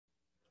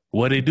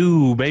What it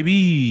do,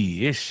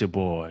 baby? It's your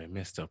boy,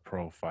 Mr.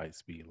 Pro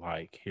Fights Be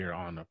Like, here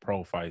on the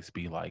Pro Fights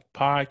Be Like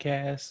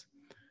podcast.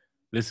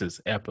 This is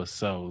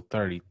episode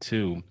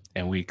 32,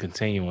 and we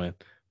continuing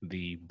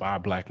the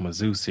Bob Black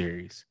Mizzou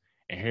series.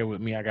 And here with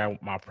me, I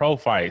got my pro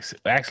fights.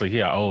 Actually,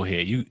 here, old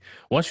head.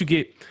 Once you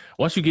get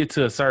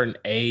to a certain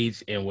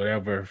age in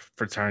whatever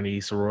fraternity,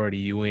 sorority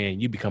you in,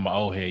 you become an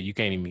old head. You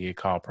can't even get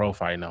called pro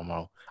fight no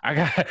more. I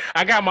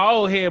got my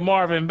old head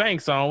Marvin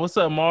Banks on. What's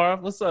up,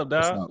 Marv? What's up,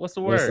 What's dog? up? What's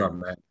the What's up,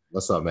 word? man?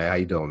 What's up, man? How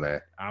you doing,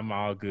 man? I'm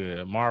all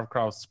good. Marv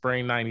Cross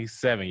Spring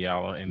 97,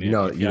 y'all. And You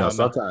know, if you know, y'all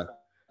know sometimes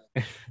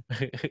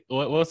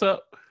what's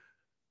up?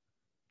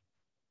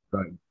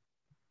 go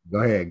go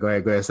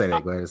ahead, say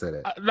that. Go ahead and say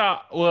that. No,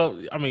 well,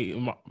 I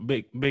mean,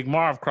 Big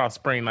Marv crossed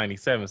spring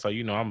 97, so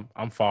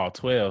I'm fall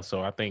 12.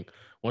 So I think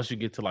once you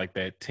get to like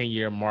that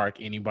 10-year mark,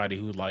 anybody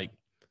who's like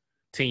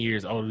 10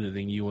 years older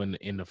than you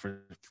in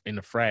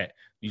the frat,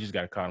 you just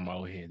got to call them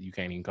old head. You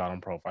can't even call them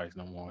pro fights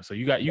no more. So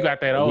you got that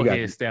You old got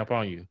head stamp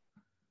on you.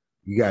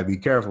 you got to be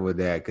careful with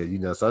that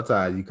because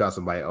sometimes you call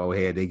somebody old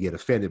head, they get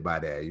offended by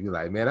that. You be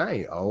like, man, I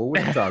ain't old.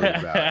 What you talking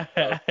about?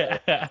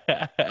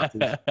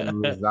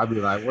 I'll be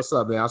like, what's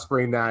up, man? I'm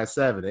spring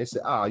 97. They say,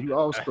 oh, you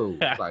old school.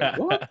 It's like,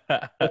 what?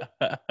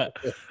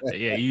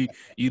 Yeah,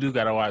 you do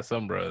gotta watch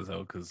some bros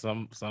though, because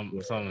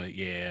Yeah.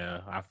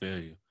 yeah, I feel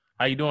you.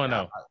 How you doing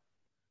though?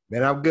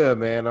 Man, I'm good,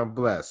 man. I'm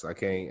blessed. I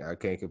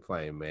can't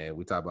complain, man.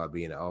 We talk about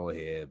being an old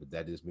head, but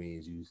that just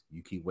means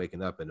you keep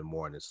waking up in the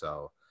morning.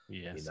 So,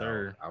 Yes,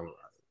 sir.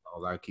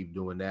 all I keep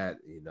doing that,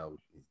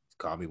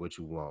 call me what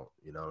you want.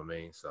 You know what I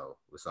mean? So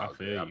it's I all good.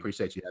 feel I you.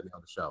 appreciate you having me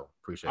on the show. Oh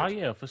Appreciate you.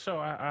 yeah, for sure.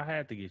 I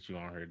had to get you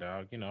on here,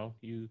 dog.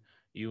 You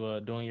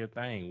doing your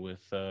thing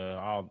with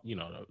all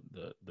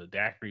the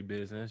daiquiri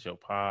business, your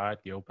pod,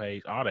 your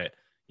page, all that.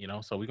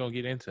 So we're gonna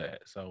get into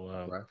that.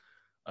 So Right?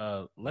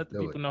 Let's let the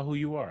do it. people know who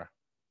you are.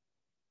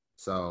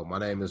 So my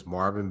name is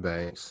Marvin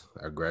Banks.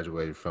 I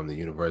graduated from the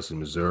University of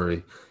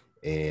Missouri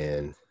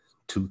in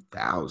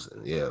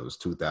 2000. Yeah, it was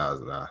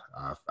 2000.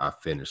 I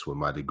finished with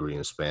my degree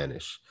in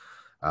Spanish.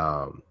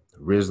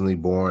 Originally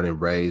born and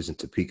raised in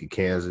Topeka,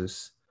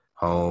 Kansas,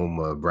 home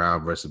of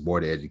Brown versus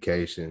Board of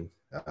Education.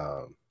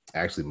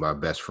 Actually, my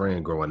best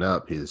friend growing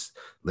up is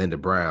Linda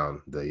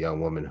Brown, the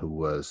young woman who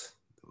was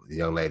the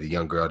young lady,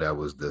 young girl that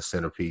was the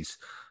centerpiece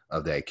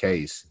of that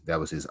case. That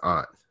was his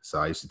aunt. So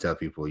I used to tell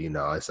people,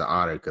 it's an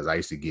honor because I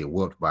used to get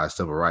whooped by a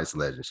civil rights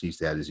legend. She used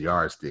to have this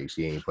yardstick.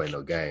 She ain't play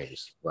no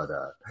games. But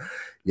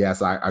yeah,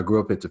 so I grew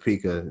up in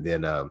Topeka.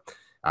 Then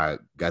I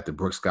got the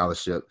Brooks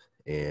Scholarship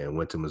and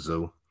went to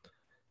Mizzou.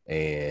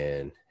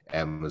 And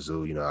at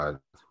Mizzou, I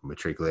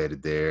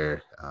matriculated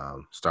there.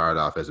 Started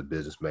off as a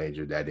business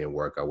major. That didn't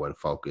work. I wasn't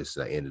focused.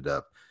 I ended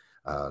up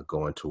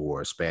going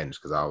towards Spanish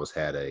because I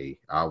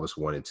always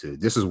wanted to.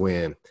 This is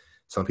when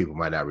some people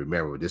might not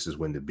remember, but this is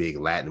when the big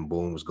Latin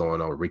boom was going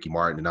on with Ricky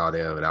Martin and all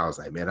them. And I was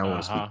like, man, I want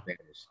to speak Uh-huh.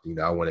 Spanish.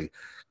 I want to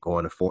go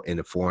in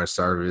the foreign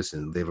service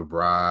and live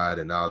abroad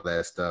and all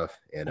that stuff.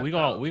 And We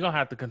gonna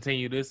have to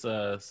continue this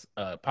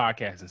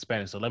podcast in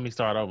Spanish. So let me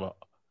start over.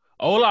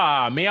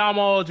 Hola, me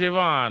llamo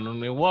Javon,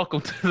 and welcome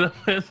to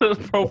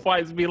the Pro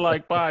Fights Be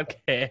Like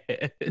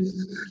podcast.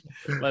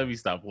 Let me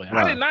stop playing.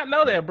 I did uh, not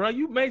know that, bro.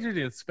 You majored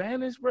in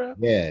Spanish, bro.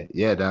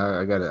 yeah,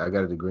 dog, I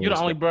got a degree You're in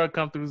the only Spanish. bro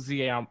come through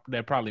ZA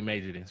that probably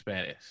majored in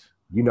Spanish.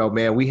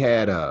 Man, we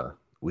had a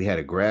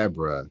grad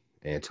bruh,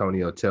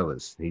 Antonio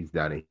Tillis. He's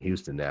down in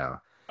Houston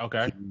now.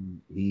 Okay.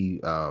 He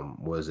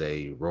was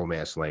a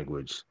romance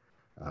language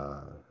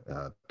uh,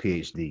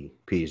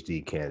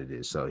 PhD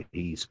candidate. So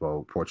he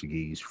spoke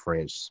Portuguese,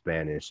 French,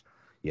 Spanish.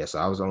 Yes,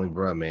 I was the only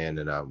bruh, man.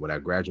 And when I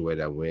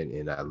graduated, I went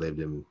and I lived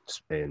in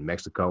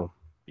Mexico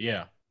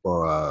Yeah.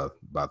 for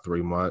about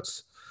 3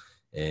 months,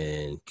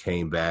 and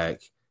came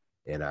back.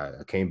 And I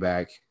came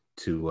back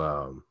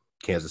to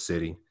Kansas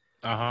City,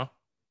 Uh-huh.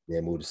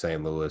 then moved to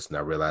St. Louis, and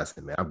I realized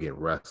that, man, I'm getting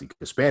rusty.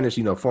 Because Spanish,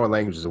 foreign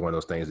languages are one of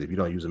those things. If you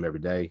don't use them every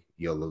day,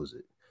 you'll lose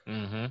it.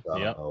 Mm-hmm.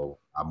 Yep. So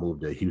I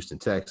moved to Houston,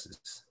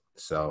 Texas.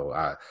 So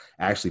I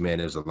actually, man,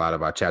 there's a lot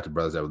of our chapter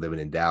brothers that were living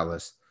in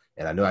Dallas,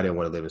 and I knew I didn't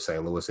want to live in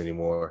St. Louis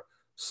anymore.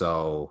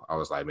 So I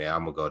was like, man,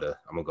 I'm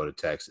gonna go to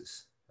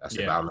Texas. I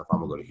said, but I Yeah. don't know if I'm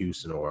gonna go to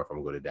Houston or if I'm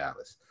gonna go to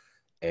Dallas.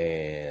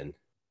 And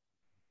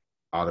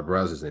all the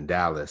brothers in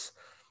Dallas,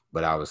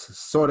 but I was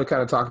sort of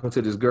kind of talking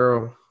to this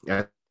girl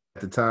at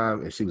the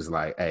time, and she was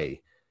like,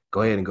 "Hey,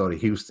 go ahead and go to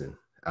Houston,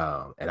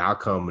 and I'll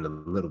come in a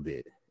little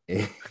bit."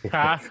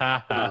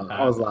 I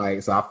was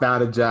like, so I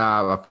found a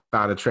job. I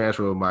found a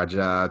transfer of my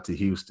job to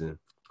Houston,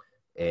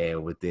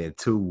 and within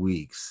 2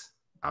 weeks,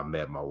 I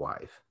met my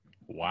wife.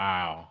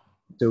 Wow.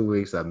 2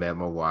 weeks, I met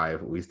my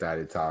wife. We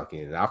started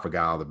talking, and I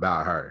forgot all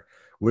about her,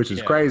 which is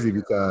Yeah. crazy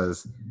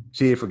because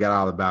she forgot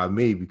all about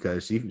me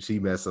because she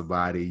met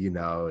somebody,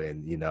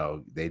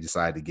 and they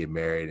decided to get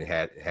married and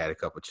had a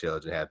couple of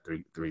children, had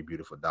three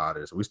beautiful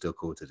daughters. We're still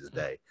cool to this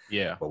day,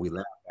 Yeah. but we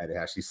laughed at it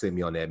how she sent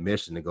me on that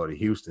mission to go to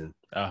Houston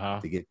Uh-huh.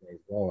 to get things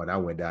going. I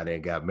went down there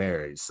and got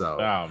married. So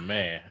Oh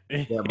man.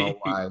 met my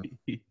wife,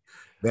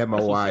 met my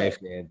That's what's up. wife,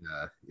 and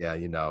yeah,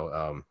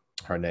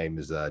 her name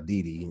is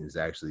Dee Dee. Is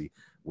actually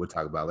we'll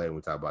talk about later when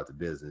we talk about the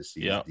business.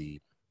 Yep.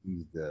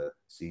 She's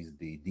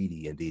the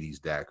Didi and Didi's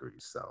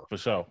Daiquiris. So For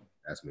sure.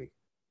 that's me.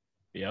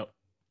 Yep.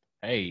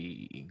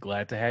 Hey,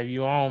 glad to have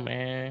you on,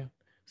 man.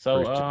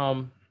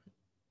 So,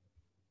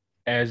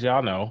 as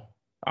y'all know,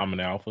 I'm an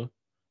alpha,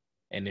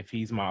 and if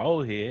he's my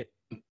old head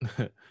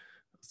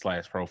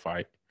 / pro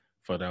fight,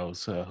 for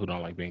those who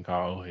don't like being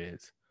called old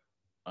heads,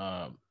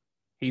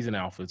 he's an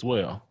alpha as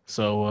well.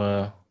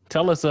 So,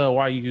 tell us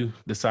why you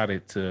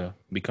decided to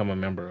become a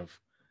member of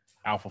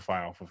Alpha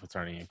Phi Alpha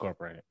Fraternity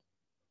Incorporated.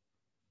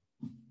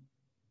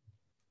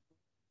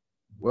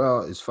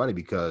 Well, it's funny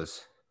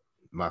because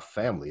my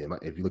family,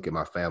 if you look at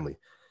my family,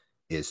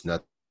 it's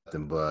nothing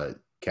but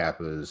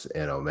Kappas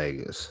and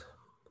Omegas.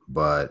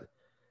 But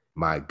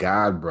my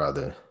god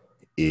brother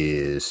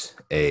is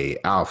a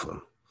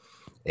Alpha,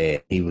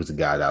 and he was the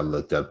guy that I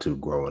looked up to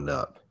growing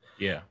up.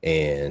 Yeah.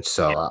 And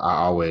so I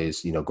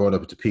always, growing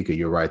up at Topeka,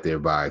 you're right there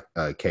by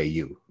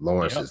KU.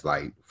 Lawrence is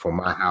like, from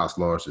my house,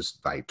 Lawrence is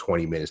like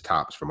 20 minutes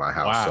tops from my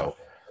house. Wow. So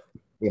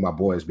me and my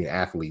boys being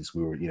athletes,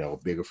 we were,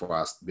 bigger for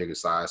us, bigger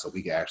size, so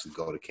we could actually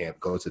go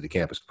to the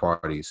campus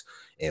parties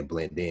and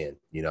blend in,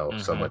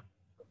 somewhat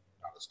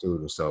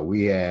students. So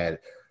we had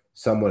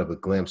somewhat of a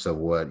glimpse of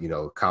what,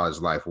 college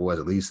life was,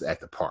 at least at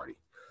the party.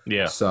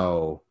 Yeah.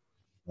 So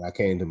when I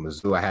came to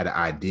Mizzou, I had an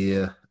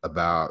idea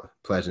about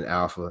pledging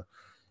Alpha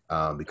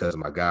because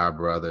of my god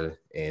brother.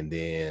 And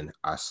then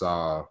I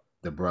saw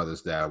the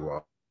brothers that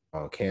were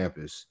on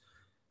campus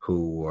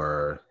who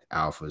were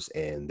Alphas,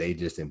 and they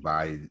just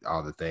embodied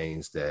all the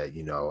things that,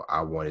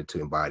 I wanted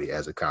to embody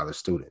as a college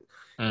student.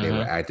 Mm-hmm. They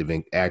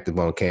were active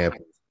on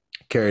campus,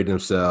 carried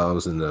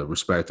themselves in a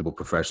respectable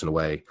professional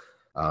way.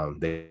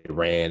 They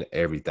ran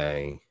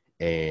everything,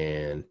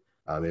 and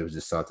it was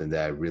just something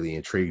that really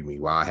intrigued me.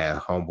 While I had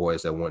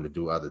homeboys that wanted to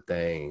do other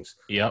things,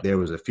 there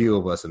was a few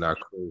of us in our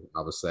crew,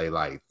 I would say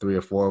like 3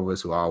 or 4 of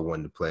us, who all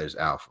wanted to pledge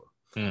Alpha.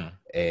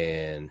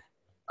 And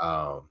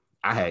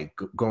I had,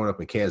 growing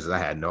up in Kansas, I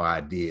had no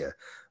idea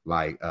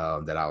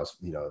that I was,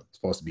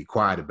 supposed to be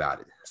quiet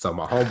about it. So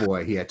my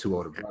homeboy, he had 2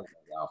 older brothers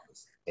in the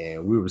office,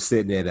 and we were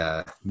sitting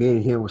at, me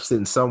and him were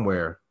sitting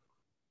somewhere,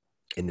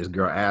 and this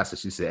girl asked us,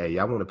 she said, "Hey,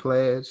 y'all want to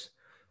pledge?"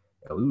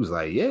 And we was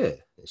like, "Yeah."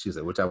 And she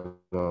said, "What y'all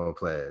want to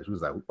pledge?" We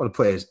was like, "We want to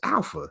pledge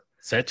Alpha."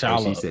 Set y'all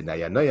and she up. said, "Now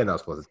y'all know you're not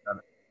supposed to tell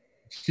them."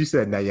 She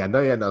said, "Now y'all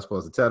know you're not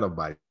supposed to tell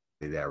nobody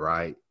that,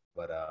 right?"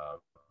 But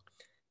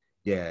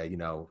yeah,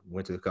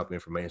 went to a couple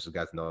of information,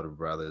 got to know the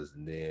brothers,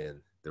 and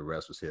then the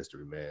rest was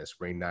history, man.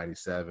 Spring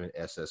 97,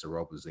 SS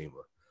Europa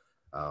Zima.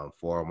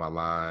 4 on my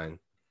line.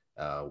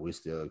 We're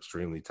still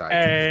extremely tight.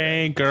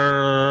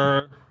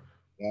 Anchor.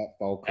 Yeah,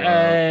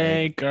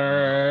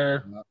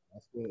 Anchor.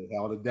 That's good.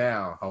 Hold it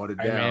down. Hold it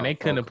down. Man, they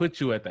couldn't have put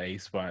you at the A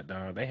spot,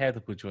 dog. They had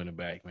to put you in the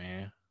back,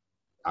 man.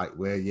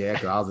 Yeah,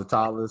 because I was the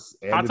tallest.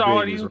 And how tall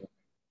are you?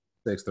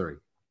 6'3".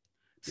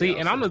 See,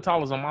 and I'm the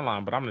tallest on my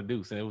line, but I'm the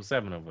deuce, and it was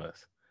 7 of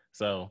us.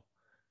 So,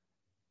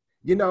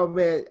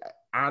 man,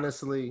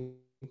 honestly,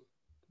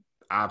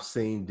 I've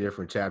seen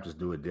different chapters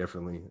do it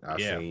differently. I've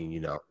seen,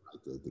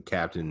 the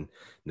captain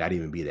not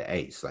even be the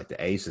ace. Like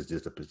the ace is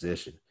just a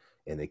position,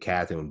 and the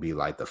captain would be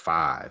like the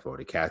 5, or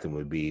the captain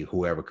would be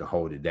whoever could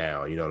hold it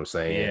down. You know what I'm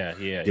saying?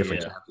 Yeah.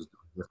 Different chapters,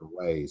 different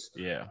ways.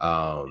 Yeah.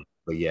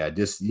 But yeah,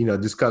 just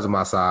because of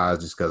my size,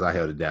 just because I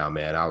held it down,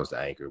 man, I was the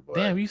anchor. But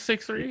damn, you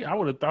 6'3"? I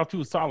would have thought you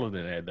was taller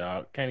than that,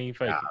 dog. Can't even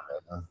fake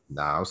it.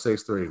 Nah, I'm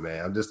 6'3",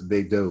 man. I'm just a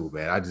big dude,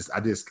 man. I'm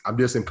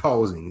just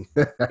imposing.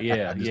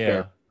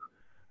 Yeah.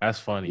 That's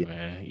funny,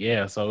 man.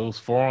 Yeah, so it was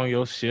 4 on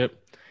your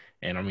ship,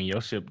 and I mean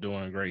your ship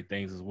doing great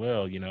things as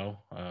well. Y'all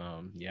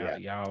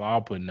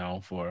all putting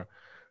on for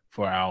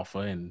Alpha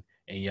and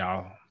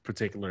y'all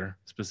particular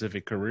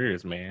specific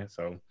careers, man.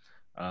 So,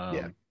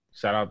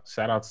 shout out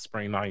to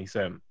Spring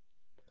 97.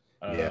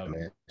 Yeah,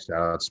 man. Shout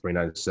out to Spring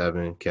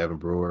 97, Kevin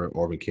Brewer,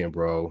 Orvin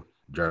Kimbrough,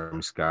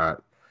 Jeremy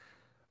Scott.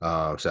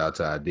 Shout out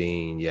to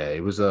Adine. Yeah,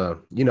 it was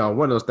one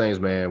of those things,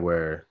 man,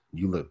 where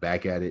you look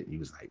back at it, you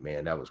was like,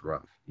 man, that was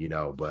rough,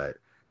 but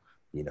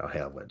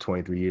hell,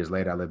 23 years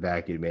later, I look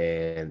back at it,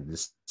 man,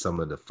 this some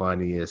of the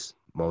funniest,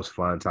 most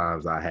fun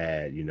times I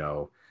had,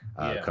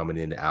 coming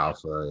into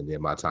Alpha, and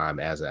then my time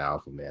as an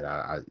Alpha, man.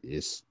 I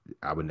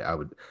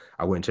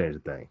wouldn't change a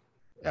thing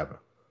ever.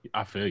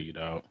 I feel you,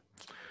 dog.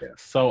 Yeah.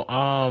 So,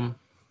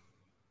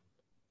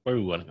 where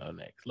do we want to go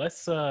next?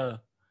 Let's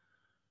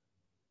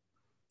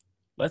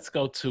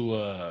go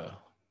to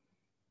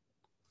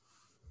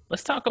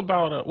let's talk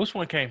about which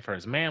one came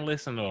first, Man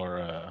Listen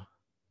or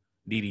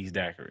Didi's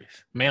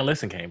Daiquiris? Man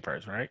Listen came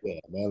first, right? Yeah,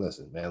 Man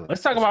Listen.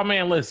 Let's talk about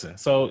Man Listen.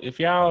 So if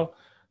y'all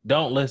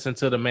don't listen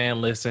to the Man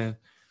Listen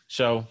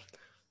show,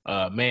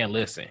 Man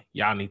Listen,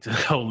 y'all need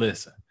to go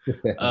listen.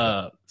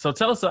 So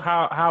tell us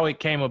how it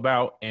came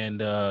about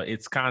and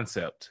its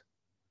concept.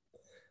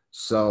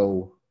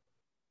 So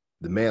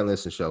the Man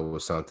Listen show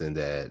was something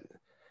that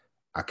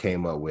I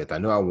came up with. I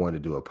know I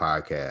wanted to do a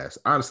podcast.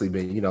 Honestly,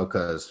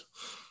 because,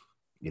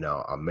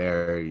 I'm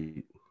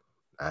married.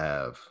 I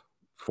have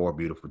 4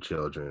 beautiful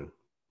children.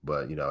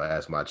 But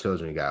as my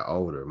children got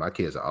older, my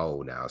kids are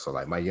old now. So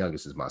like my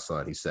youngest is my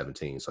son. He's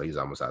 17, so he's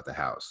almost out the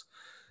house.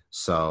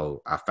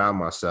 So I found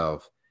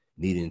myself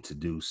needing to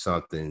do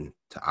something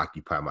to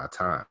occupy my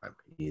time,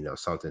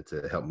 something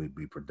to help me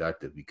be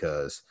productive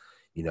because,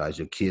 as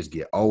your kids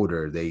get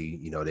older,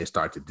 they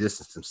start to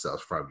distance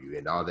themselves from you,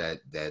 and all that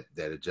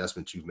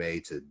adjustment you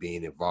made to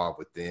being involved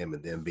with them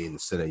and them being the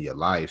center of your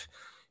life,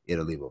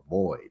 it'll leave a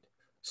void.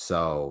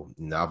 So,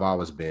 I've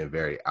always been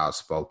very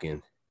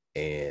outspoken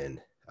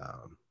and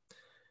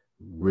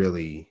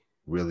really,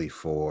 really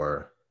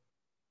for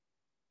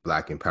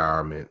Black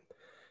empowerment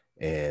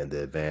and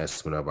the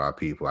advancement of our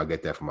people. I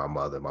get that from my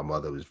mother. My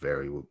mother was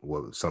very,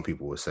 what some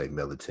people would say,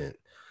 militant.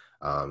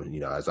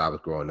 As I was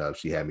growing up,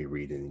 she had me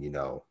reading,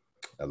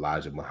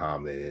 Elijah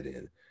Muhammad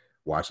and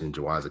watching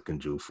Jawanza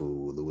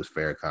Kunjufu, Louis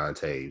Farrakhan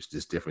tapes,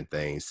 just different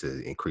things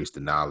to increase the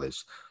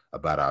knowledge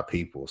about our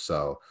people.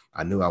 So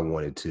I knew I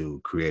wanted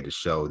to create a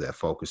show that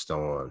focused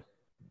on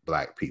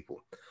Black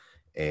people.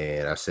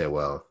 And I said,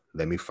 well,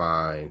 let me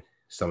find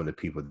some of the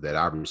people that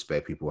I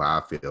respect, people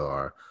I feel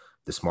are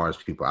the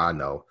smartest people I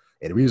know.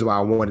 And the reason why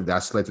I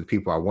selected the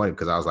people I wanted,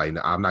 because I was like,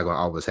 no, I'm not going to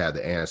always have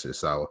the answer.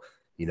 So,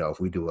 if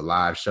we do a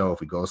live show, if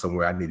we go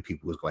somewhere, I need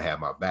people who's going to have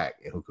my back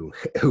and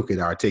who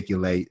can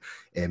articulate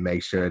and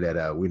make sure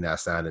that we're not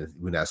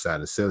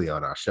sounding silly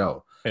on our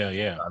show. Hell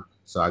yeah.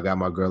 So I got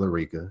my girl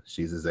Erika.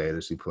 She's a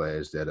Zeta. She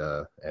pledged at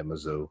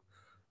Mizzou.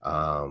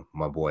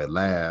 My boy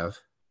Lav,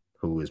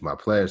 who is my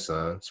pledge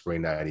son,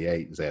 Spring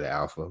 98, Zeta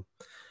Alpha.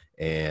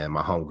 And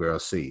my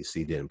homegirl C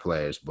didn't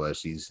pledge, but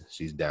she's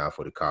down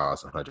for the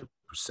cause 100%.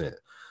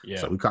 Yeah.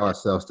 So we call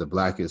ourselves the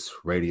Blackest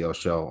radio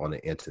show on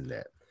the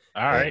internet.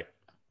 All right.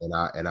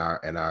 And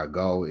our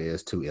goal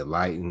is to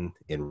enlighten,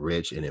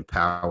 enrich, and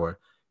empower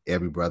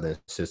every brother and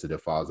sister that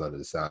falls under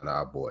the sound of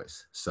our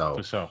voice. So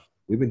for sure.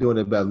 We've been doing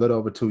it about a little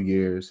over 2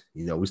 years.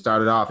 We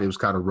started off, it was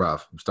kind of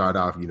rough. We started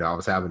off, I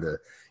was having to,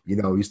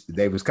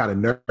 they was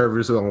kind of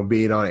nervous on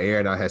being on the air,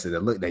 and I had said,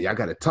 look, now y'all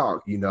got to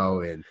talk, and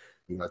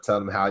tell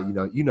them how,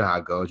 how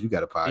it goes. You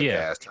got a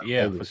podcast.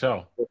 Yeah, for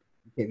sure. You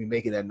can't be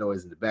making that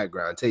noise in the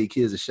background. Tell your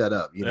kids to shut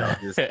up,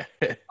 just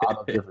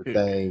all the different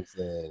things.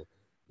 And,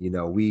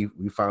 we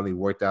finally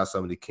worked out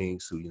some of the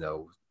kinks who,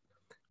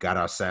 got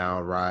our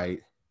sound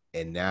right.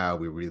 And now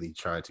we're really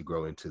trying to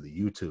grow into the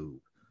YouTube.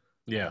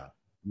 Yeah.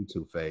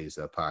 YouTube phase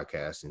of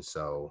podcasting.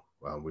 So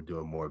we're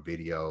doing more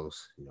videos,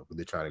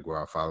 really trying to grow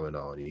our following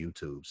on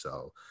YouTube.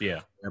 So yeah,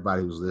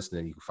 everybody who's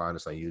listening, you can find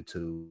us on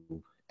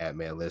YouTube at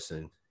Man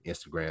Listen,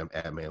 Instagram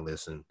at Man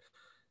Listen.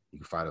 You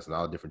can find us on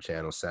all different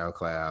channels,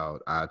 SoundCloud,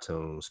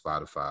 iTunes,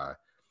 Spotify.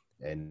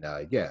 And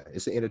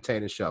it's an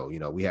entertaining show.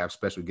 We have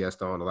special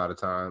guests on a lot of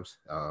times.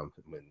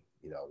 When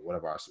one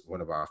of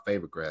our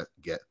favorite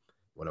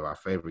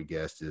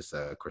guests is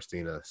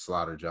Christina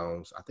Slaughter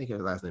Jones. I think her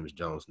last name is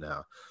Jones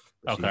now.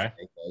 Okay.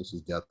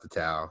 She's Delta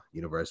Tau,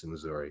 University of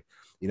Missouri.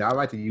 I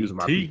like to use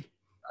my. I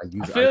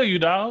feel you,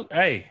 dog.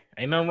 Hey,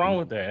 ain't nothing wrong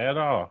with that at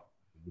all.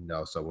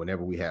 So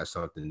whenever we have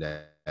something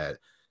that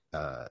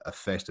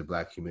affects the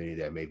Black community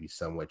that may be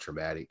somewhat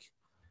traumatic,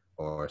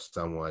 or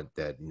someone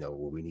that where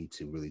we need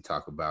to really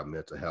talk about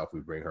mental health, we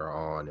bring her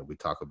on and we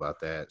talk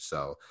about that.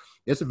 So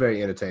it's a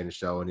very entertaining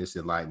show, and it's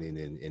enlightening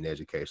and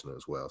educational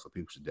as well. So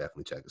people should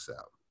definitely check us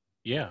out.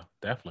 Yeah,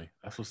 definitely.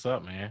 That's what's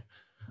up, man.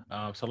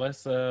 So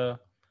let's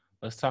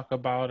talk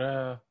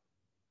about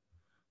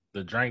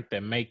the drink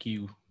that make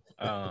you.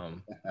 I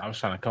was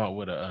trying to come up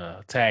with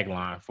a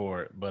tagline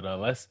for it, but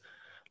let's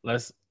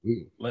talk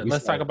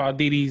about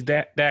DD's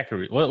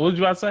daiquiri. What was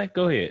you about to say?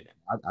 Go ahead.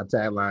 Our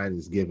tagline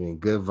is giving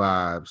good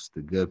vibes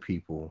to good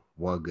people,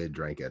 one good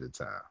drink at a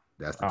time.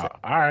 That's the tagline.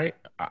 All right.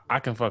 I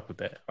can fuck with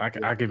that. I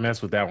can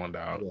mess with that one,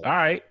 dog. Yeah. All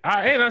right.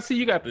 And I see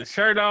you got the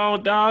shirt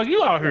on, dog.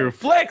 You out here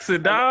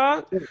flexing,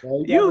 dog.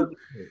 You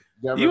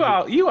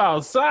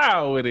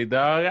outside with it,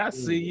 dog. I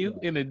see you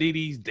in the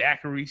DD's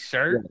daiquiri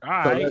shirt. All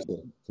right.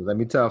 So let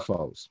me tell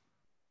folks,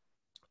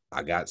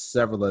 I got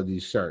several of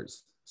these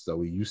shirts. So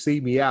when you see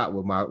me out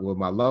with my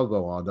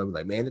logo on, they'll be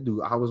like, man, the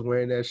dude, I was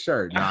wearing that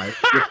shirt. Nah,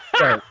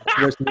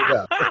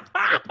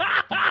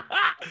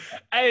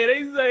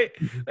 hey,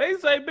 they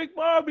say Big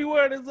Mom be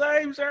wearing the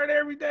same shirt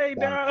every day,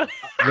 dog.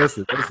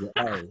 Listen.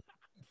 Hey,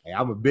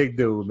 I'm a big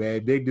dude,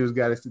 man. Big dudes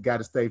got to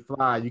stay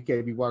fly. You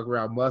can't be walking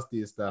around musty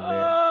and stuff,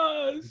 man.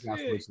 Oh, you got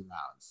to switch it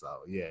out. So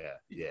yeah.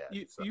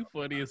 You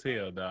funny as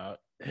hell, dog.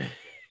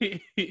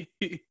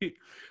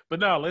 But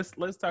no,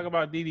 let's talk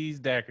about DD's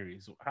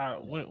daiquiris.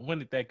 When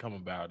did that come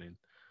about, and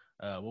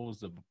what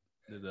was the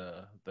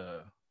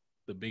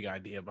big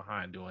idea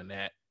behind doing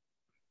that?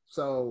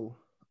 So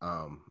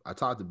I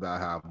talked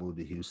about how I moved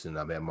to Houston.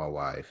 I met my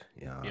wife.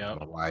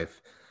 My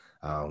wife.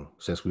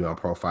 Since we on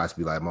Profile,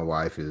 be like, my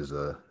wife is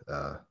a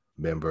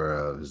member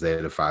of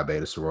Zeta Phi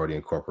Beta Sorority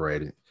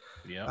Incorporated.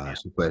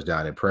 She pledged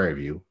down in Prairie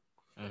View.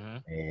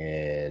 Mm-hmm.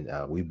 And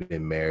we've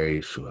been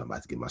married. I'm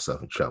about to get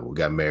myself in trouble. We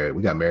got married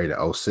in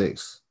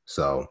 2006.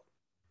 So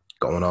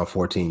going on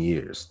 14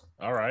 years.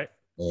 All right.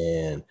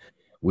 And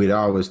we'd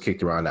always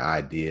kicked around the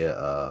idea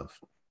of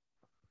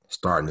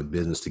starting a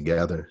business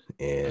together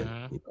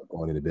and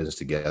going into business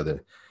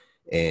together.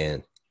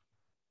 And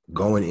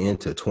going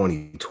into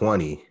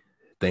 2020,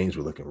 things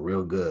were looking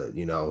real good.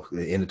 You know,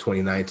 in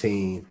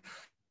 2019,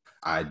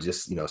 I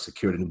just,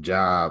 secured a new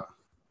job,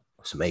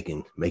 was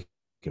making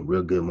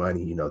real good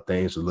money. You know,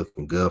 things were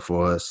looking good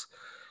for us.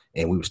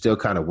 And we were still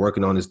kind of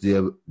working on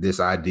this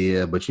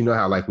idea. But you know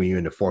how like when you're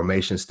in the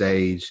formation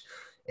stage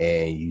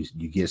and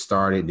you get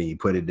started, then you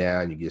put it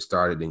down, you get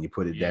started, then you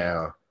put it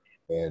down.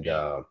 And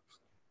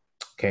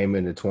came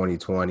into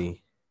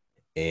 2020,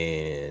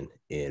 and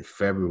in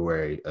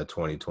February of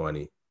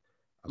 2020,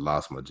 I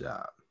lost my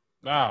job.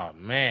 Oh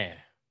man.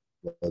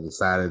 They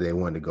decided they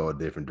wanted to go a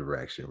different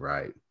direction,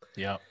 right?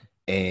 Yep.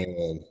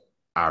 And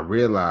I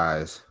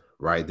realized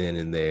right then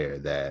and there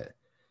that,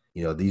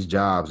 these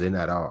jobs, they're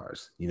not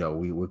ours. You know,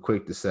 we're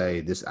quick to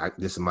say this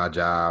is my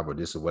job or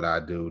this is what I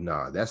do.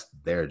 No, that's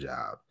their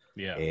job.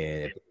 Yeah.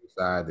 And if they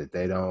decide that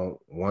they don't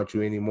want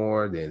you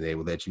anymore, then they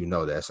will let you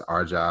know that's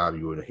our job.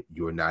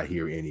 You're not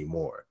here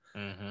anymore.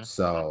 Mm-hmm.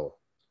 So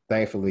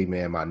thankfully,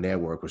 man, my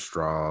network was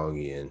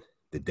strong. And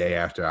the day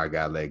after I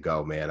got let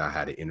go, man, I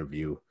had an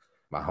interview.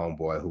 My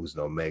homeboy, who's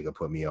an Omega,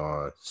 put me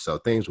on. So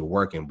things were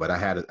working, but I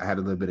had a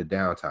little bit of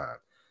downtime.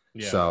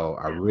 Yeah. So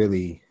I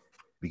really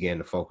began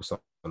to focus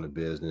on the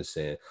business.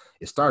 And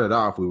it started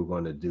off, we were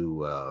going to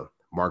do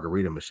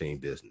margarita machine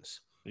business.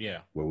 Yeah.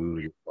 Where we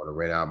were going to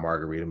rent out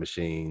margarita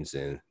machines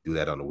and do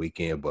that on the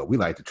weekend. But we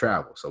like to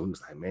travel. So we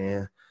was like,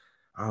 man,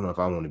 I don't know if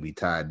I want to be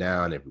tied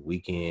down every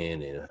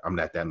weekend. And I'm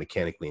not that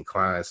mechanically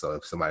inclined. So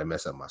if somebody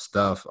mess up my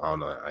stuff, I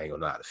don't know, I ain't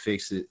going to know how to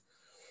fix it.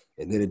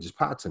 And then it just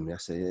popped to me. I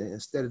said,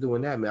 instead of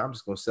doing that, man, I'm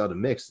just going to sell the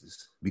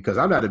mixes because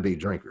I'm not a big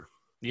drinker.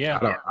 Yeah.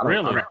 I don't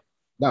really.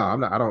 No,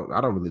 I'm not. I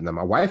don't really know.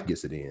 My wife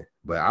gets it in,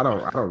 but I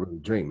don't really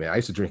drink, man. I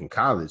used to drink in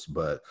college,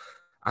 but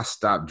I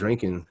stopped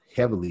drinking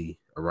heavily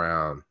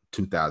around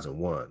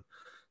 2001.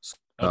 So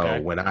okay.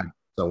 when I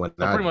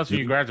pretty much when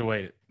you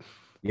graduated.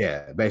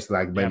 Yeah, basically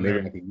like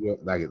maybe like a year,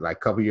 like a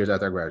couple years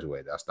after I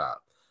graduated, I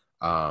stopped.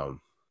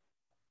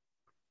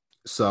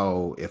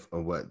 So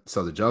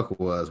the joke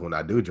was when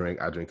I do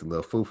drink, I drink the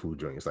little foo-foo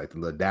drinks, like the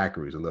little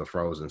daiquiris, the little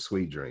frozen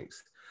sweet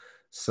drinks.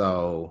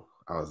 So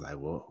I was like,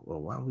 well,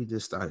 why don't we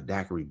just start a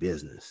daiquiri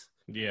business?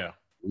 Yeah.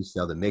 We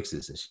sell the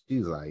mixes. And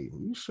she's like,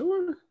 you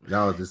sure? And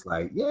I was just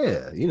like,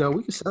 yeah,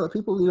 we can sell it.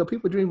 People,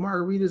 people drink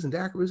margaritas and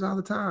daiquiris all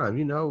the time,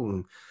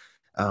 and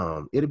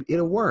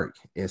it'll work.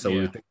 And so we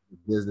were thinking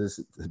business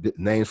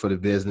names for the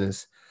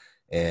business,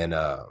 and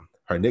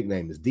her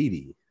nickname is Dee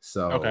Dee.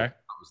 So I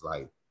was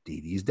like, Dee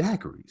Dee's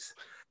Daiquiris.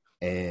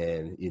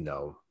 And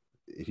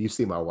if you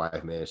see my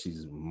wife, man,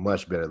 she's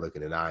much better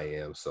looking than I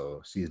am.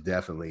 So she's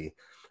definitely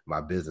my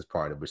business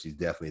partner, but she's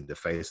definitely the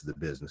face of the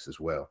business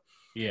as well.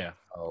 Yeah.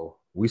 So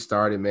we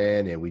started,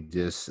 man, and we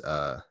just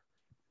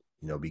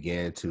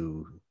began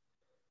to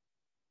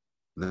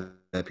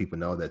let people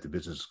know that the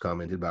business was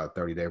coming. Did about a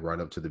 30-day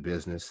run up to the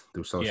business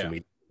through social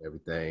media and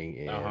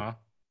everything. And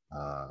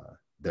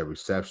the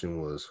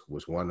reception was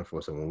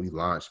wonderful. So when we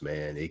launched,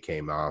 man, it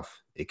came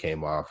off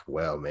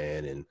well,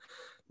 man. And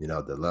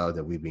the love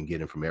that we've been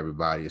getting from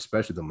everybody,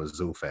 especially the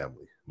Mizzou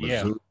family.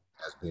 Mizzou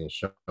has been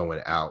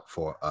showing out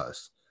for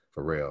us,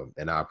 for real.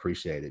 And I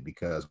appreciate it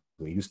because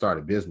when you start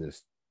a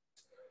business,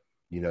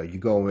 you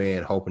go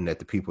in hoping that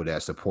the people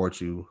that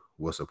support you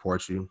will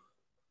support you.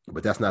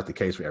 But that's not the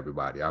case for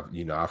everybody.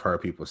 I've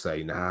heard people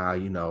say, nah,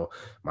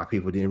 my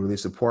people didn't really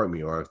support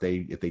me. Or if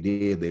they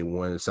did, they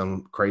wanted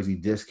some crazy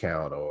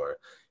discount, or,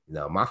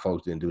 my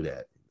folks didn't do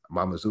that.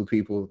 My Mizzou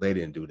people, they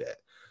didn't do that.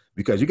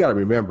 Because you got to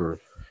remember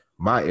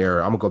my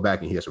era. I'm gonna go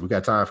back in history. We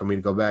got time for me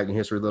to go back in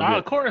history a little bit?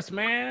 Of course,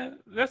 man.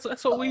 That's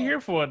what we here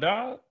for,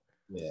 dog.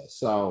 Yeah.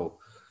 So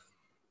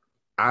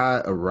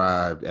I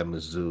arrived at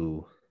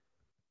Mizzou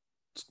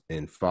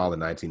in fall of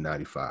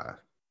 1995.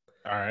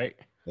 All right.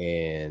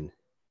 And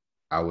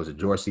I was a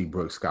George C.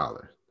 Brooks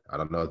scholar. I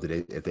don't know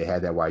if they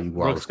had that while you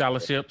were Brooks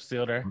Scholarship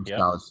still there.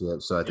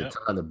 Scholarship. So at the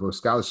time, the Brooks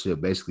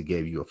Scholarship basically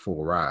gave you a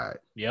full ride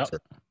to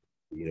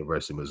the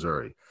University of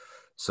Missouri.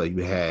 So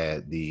you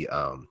had the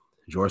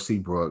George C.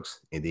 Brooks,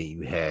 and then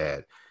you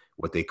had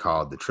what they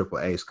called the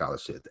AAA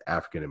scholarship, the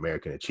African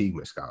American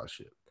Achievement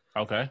Scholarship.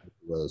 Okay. It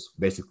was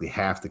basically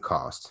half the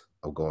cost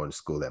of going to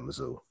school at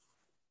Mizzou.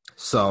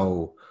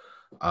 So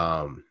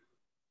when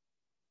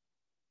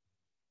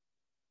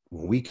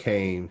we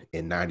came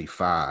in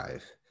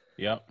 95,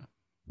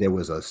 there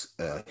was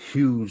a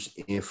huge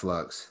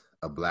influx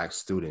of Black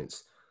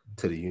students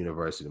to the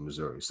University of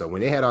Missouri. So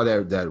when they had all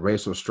that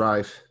racial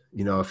strife,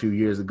 a few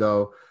years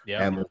ago,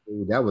 at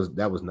Mizzou,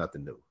 that was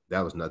nothing new.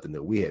 That was nothing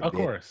new. We had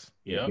been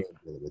dealing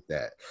with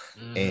that.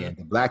 Mm-hmm. And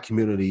the Black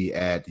community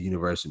at the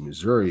University of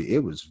Missouri,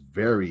 it was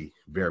very,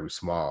 very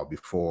small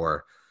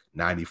before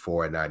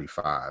 94 and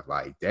 95.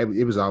 Like that,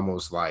 it was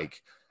almost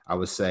like, I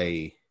would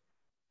say,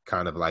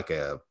 kind of like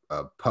a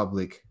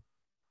public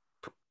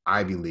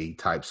Ivy League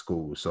type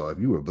school. So if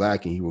you were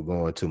Black and you were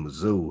going to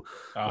Mizzou,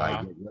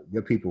 like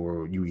your people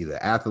were, you were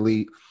either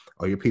athlete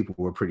or your people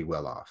were pretty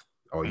well off,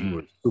 or you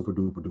were super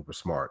duper duper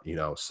smart,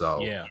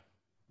 So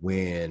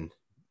when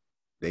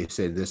they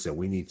said, listen,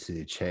 we need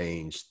to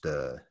change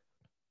the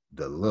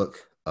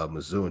look of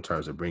Mizzou in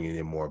terms of bringing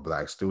in more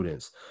Black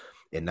students.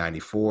 In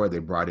 94, they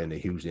brought in a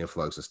huge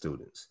influx of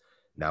students.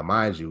 Now,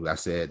 mind you, I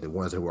said the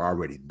ones that were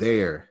already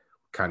there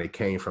kind of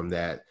came from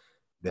that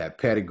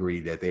pedigree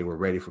that they were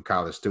ready for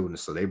college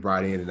students. So they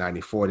brought in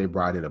 94, they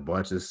brought in a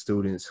bunch of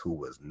students who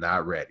was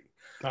not ready.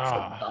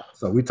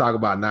 So we talk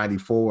about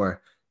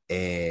 94,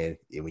 and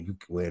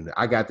when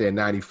I got there in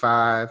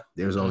 95,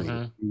 there was only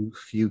a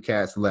few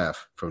cats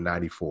left from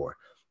 94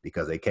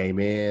 because they came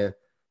in,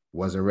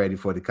 wasn't ready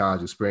for the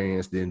college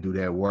experience, didn't do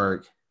that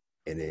work,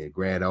 and then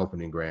grand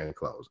opening, grand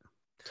closing.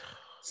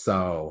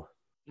 So,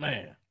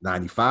 man,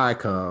 95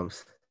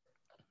 comes,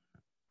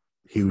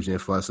 huge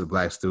influx of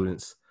Black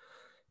students,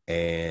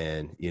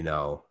 and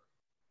while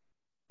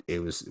it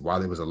was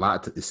a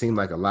lot, it seemed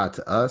like a lot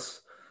to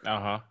us.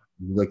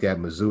 You looked at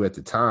Mizzou at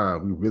the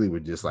time, we really were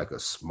just like a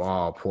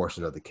small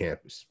portion of the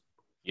campus.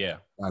 Yeah.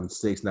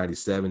 96,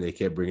 97, they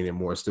kept bringing in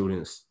more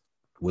students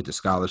with the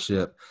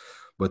scholarship.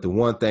 But the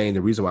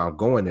reason why I'm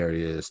going there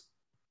is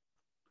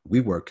we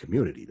were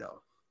community,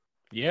 though.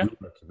 Yeah. We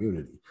were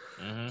community.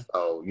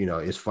 So,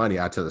 it's funny.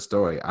 I tell the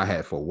story.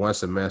 For one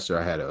semester,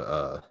 I had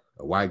a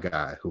white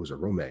guy who was a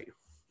roommate.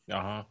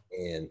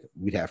 And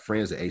we'd have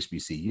friends at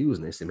HBCUs,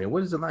 and they said, man,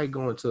 what is it like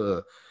going to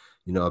a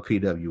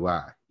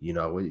PWI?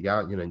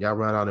 Y'all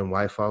run out them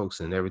white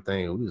folks and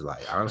everything. And we was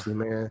like, honestly,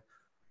 man,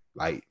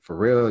 like for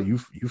real, you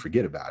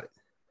forget about it.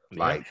 Yeah.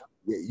 Like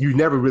you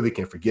never really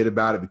can forget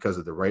about it because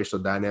of the racial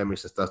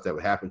dynamics and stuff that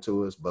would happen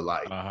to us. But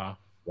like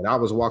when I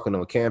was walking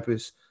on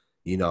campus,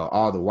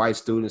 all the white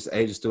students,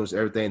 Asian students,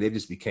 everything, they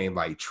just became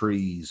like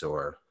trees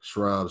or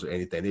shrubs or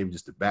anything. They were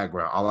just the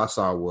background. All I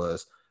saw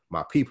was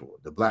my people,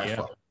 the Black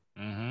folk.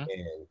 And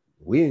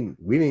we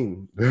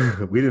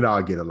didn't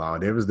all get along.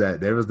 There was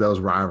those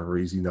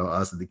rivalries,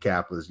 us and the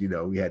Kappas,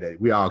 we had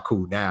that. We all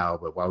cool now,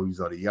 but while we was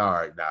on the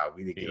yard,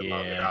 we didn't get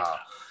along at all.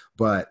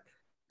 But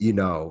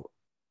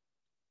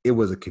it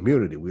was a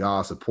community. We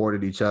all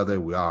supported each other.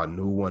 We all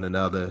knew one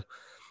another.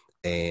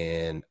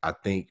 And I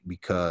think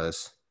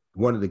because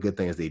one of the good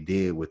things they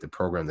did with the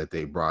program that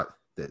they brought,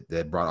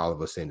 that brought all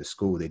of us into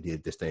school, they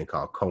did this thing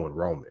called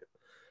co-enrollment.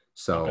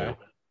 So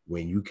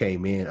when you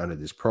came in under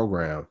this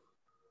program,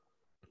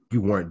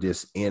 you weren't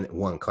just in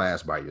one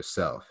class by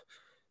yourself.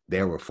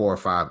 There were 4 or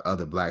 5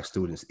 other Black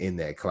students in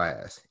that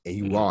class, and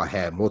you all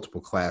had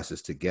multiple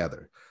classes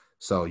together.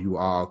 So you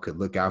all could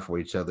look out for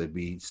each other,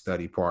 be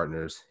study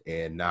partners,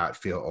 and not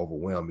feel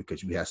overwhelmed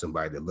because you had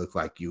somebody that looked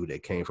like you,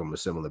 that came from a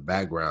similar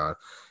background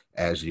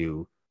as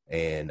you.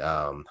 And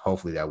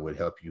hopefully that would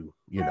help you,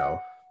 oh,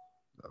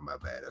 my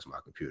bad, that's my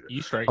computer.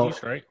 You straight.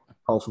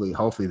 Hopefully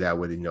that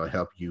would,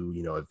 help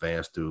you,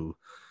 advance through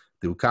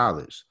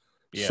college.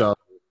 Yeah. So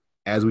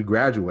as we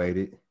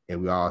graduated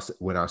and we all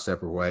went our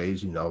separate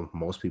ways,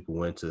 most people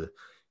went to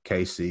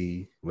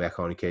KC,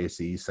 Waconia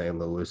KC, St.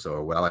 Louis,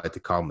 or what I like to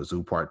call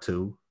Mizzou Part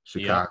 2,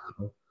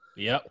 Chicago.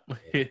 Yep.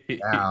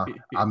 Now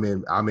I'm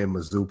in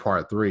Mizzou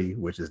Part 3,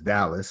 which is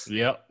Dallas.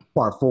 Yep.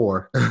 Part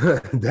 4,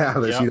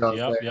 Dallas. Yep.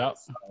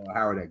 So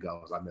however that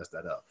goes, I messed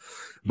that up.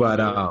 But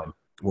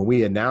when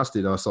we announced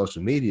it on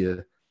social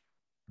media,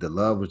 the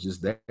love was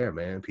just there,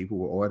 man. People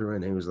were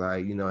ordering. It was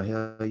like,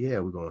 hell yeah,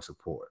 we're going to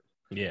support.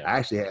 Yeah. I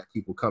actually had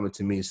people coming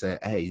to me and saying,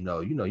 hey,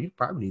 you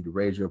probably need to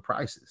raise your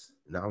prices.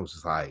 And I was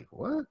just like,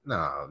 what?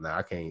 No,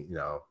 I can't,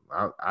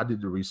 I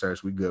did the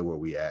research. We good where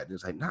we at. And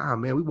it's like, nah,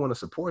 man, we want to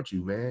support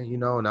you, man.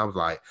 And I was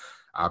like,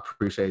 I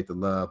appreciate the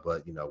love,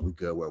 but we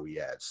good where we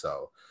at.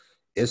 So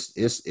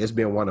it's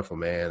been wonderful,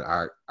 man.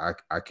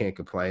 I can't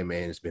complain,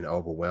 man. It's been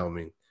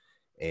overwhelming.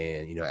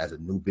 And, as a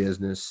new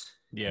business,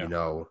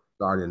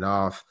 starting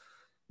off,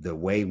 the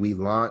way we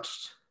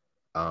launched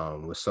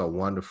was so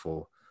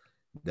wonderful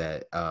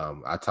that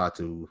I talked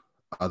to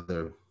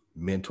other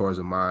mentors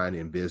of mine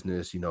in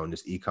business, in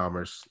this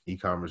e-commerce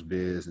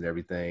biz and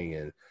everything.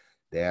 And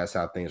they asked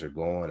how things are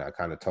going. I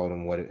kind of told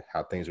them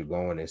how things are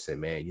going. They said,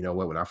 man, you know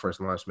what? When I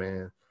first launched,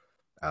 man,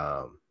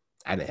 I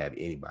didn't have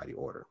anybody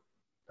order.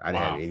 I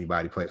didn't have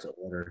anybody place an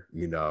order.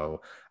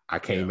 I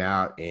came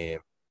out and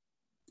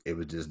it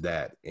was just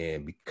that.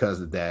 And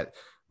because of that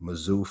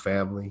Mizzou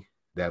family,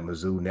 that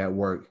Mizzou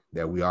network,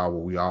 that we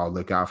all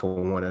look out for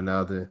one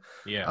another.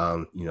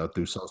 Yeah.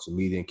 Through social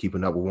media and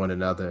keeping up with one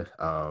another.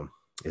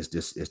 It's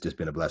just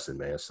been a blessing,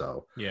 man.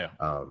 So yeah.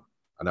 I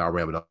know I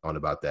rambled on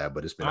about that,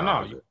 but it's been. I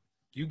know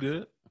you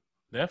good,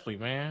 definitely,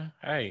 man.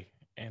 Hey,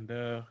 and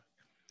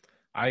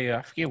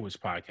I forget which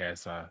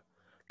podcast I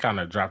kind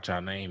of dropped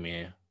your name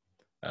in,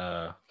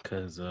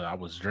 because I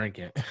was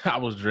drinking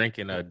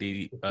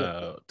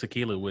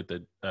tequila with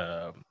the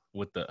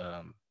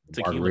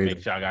tequila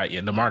mix y'all got,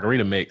 the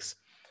margarita mix.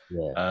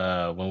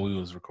 Yeah. When we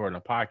was recording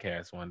a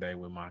podcast one day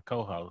with my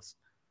co-host,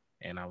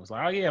 and I was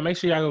like, oh yeah, make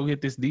sure y'all go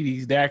get this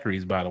DD's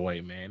daiquiris, by the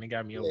way, man. It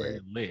got me over here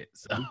lit.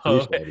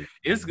 So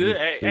it's good.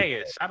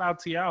 Hey, shout out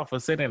to y'all for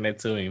sending that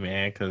to me,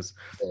 man. Because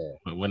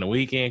when the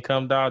weekend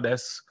come, dog,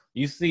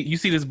 you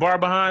see this bar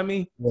behind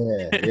me?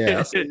 Yeah.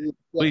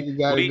 You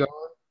got it going.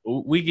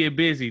 we get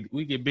busy.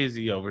 We get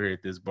busy over here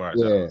at this bar,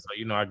 dog. Yeah,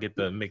 So I get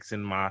to mix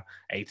in my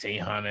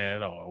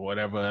 1800 or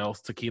whatever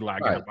else tequila I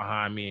right. got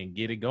behind me and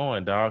get it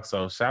going, dog.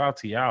 So shout out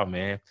to y'all,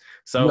 man.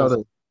 You know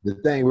So the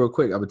thing, real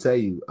quick, I'm gonna tell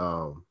you.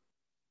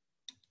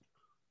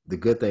 The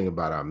good thing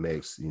about our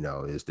mix,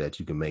 is that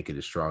you can make it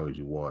as strong as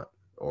you want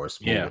or as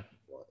smooth yeah, as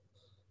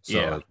you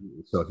want.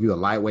 yeah, So if you're a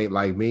lightweight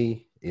like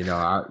me,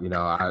 I'm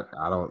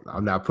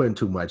not putting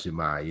too much in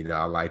mine.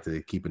 I like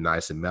to keep it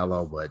nice and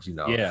mellow, but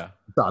yeah.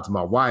 talk to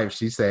my wife,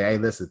 she say, "Hey,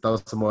 listen, throw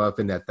some more up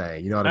in that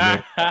thing." You know what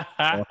I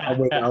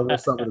mean? I'm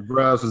with some of the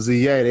bros from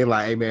ZA. They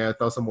like, "Hey, man,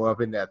 throw some more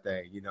up in that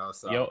thing."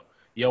 So.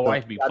 Your So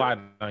wife be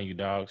plotting on you,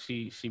 dog.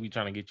 She be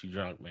trying to get you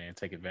drunk, man.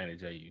 Take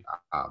advantage of you.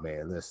 oh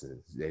man,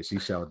 listen, yeah, she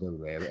showed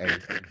them, man. Hey,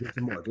 get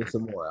some more, get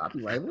some more. I'll be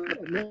like,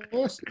 "Look,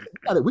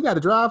 man, we got to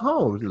drive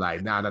home." She's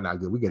like, nah,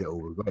 good. We get it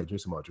over. Go ahead,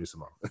 drink some more, drink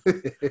some more.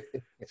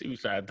 She was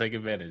trying to take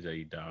advantage of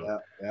you, dog.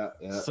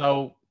 Yeah.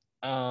 So,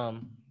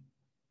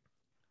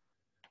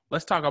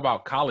 let's talk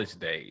about college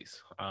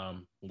days.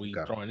 We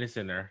Okay. throwing this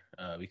in there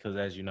because,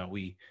 as you know,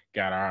 we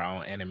got our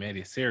own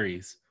animated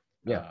series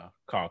Yeah.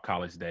 called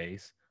College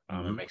Days.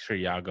 And make sure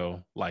y'all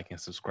go like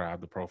and subscribe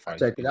to I Profile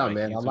checked it Speak out, Like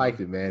man. I YouTube. liked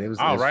it, man. It was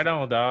Oh, right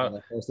on, dog.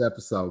 the first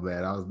episode,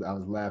 man. I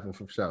was laughing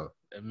from show.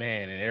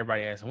 Man, and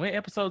everybody asking when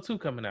episode 2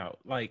 coming out.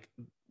 Like,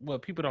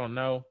 what people don't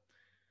know,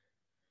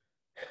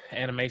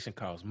 animation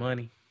costs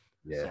money.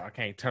 Yeah. So I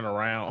can't turn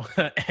around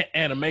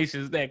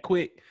animations that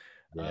quick.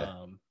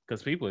 Yeah.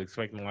 Because people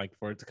expecting like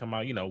for it to come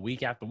out,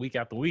 week after week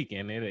after week,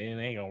 and it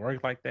ain't gonna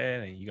work like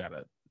that. And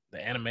the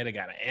animator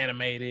gotta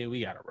animate it,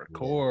 we gotta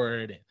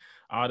record and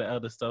all the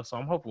other stuff. So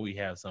I'm hoping we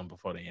have some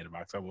before the end of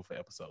October for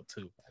episode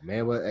 2.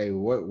 Man,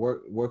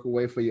 work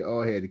away for your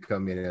old head to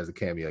come in as a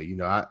cameo.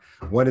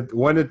 One of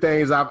the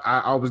things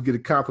I always get a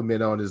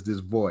compliment on is this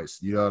voice.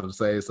 You know what I'm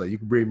saying? So you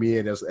can bring me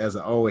in as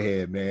an old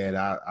head, man.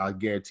 I'll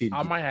guarantee.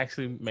 I might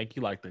actually make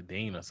you like the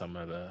dean or some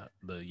of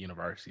the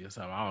university or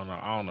something.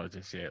 I don't know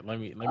just yet. Let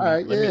me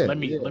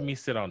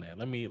sit on that.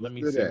 Let me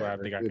see where I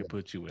think I can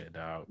put you at,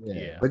 dog.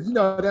 Yeah. But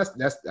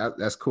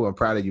that's cool. I'm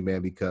proud of you,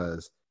 man,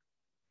 because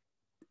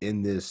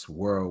in this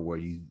world where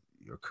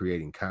you're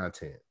creating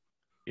content,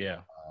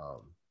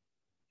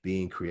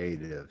 being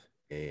creative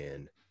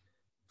and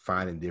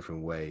finding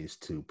different ways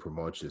to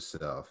promote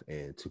yourself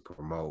and to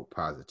promote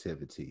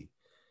positivity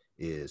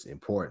is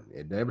important.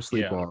 And never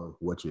sleep on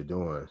what you're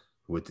doing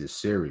with this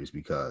series,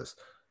 because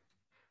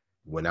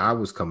when I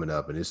was coming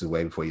up, and this is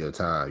way before your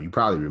time, you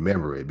probably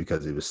remember it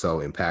because it was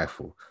so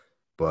impactful.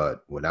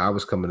 But when I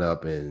was coming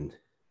up in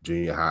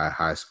junior high,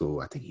 high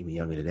school, I think even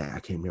younger than that, I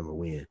can't remember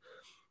when,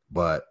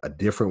 but A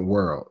Different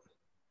World.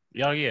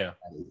 Oh yeah.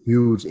 Had a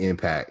huge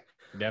impact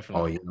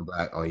definitely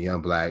on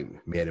young black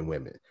men and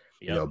women.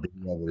 Being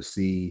able to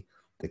see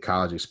the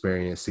college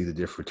experience, see the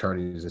different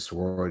fraternities and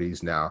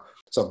sororities. Now,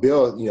 so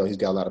Bill, he's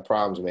got a lot of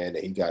problems, man,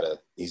 that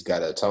he's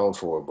gotta atone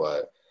for.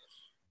 But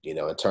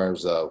in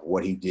terms of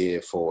what he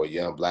did for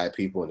young black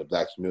people in the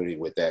black community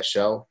with that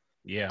show,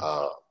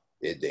 the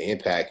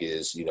impact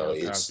is,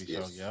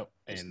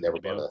 it's never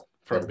gonna.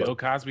 From Bill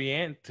Cosby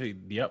and to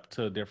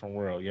A Different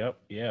World.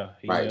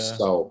 Right.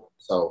 So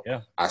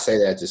I say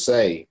that to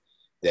say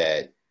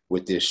that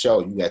with this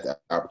show, you got the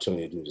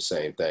opportunity to do the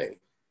same thing.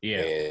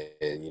 Yeah.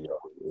 And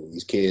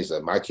these kids,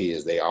 my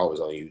kids, they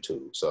always on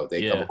YouTube. So if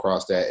they come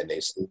across that and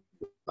they see,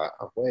 like,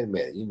 oh, wait a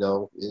minute,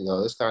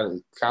 this kind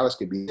of college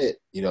could be lit.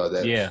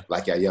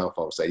 Like our young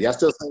folks say. Y'all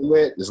still saying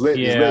lit? Is lit?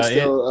 Yeah, is lit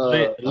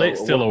still lit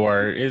still a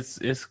word. It's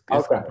okay.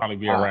 Gonna probably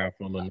be around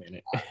for a little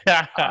minute.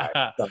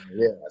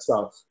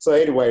 So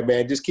anyway,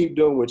 man, just keep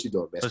doing what you're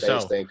doing, man.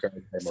 Stay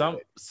encouraged.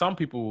 Some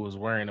people was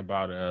worrying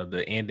about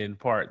the ending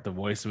part, the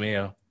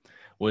voicemail,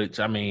 which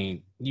I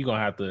mean, you're gonna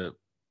have to,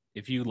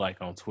 if you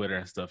like on Twitter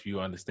and stuff,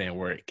 you understand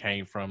where it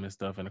came from and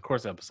stuff. And of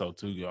course, episode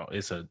 2,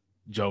 it's a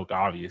joke,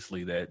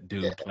 obviously, that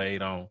dude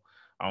played on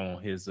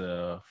his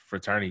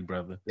fraternity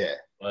brother. Yeah.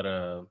 But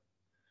a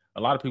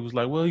lot of people's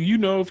like, well,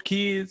 if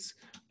kids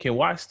can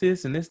watch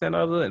this and this, that, and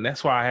other, and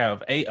that's why I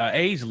have a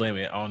age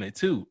limit on it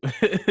too,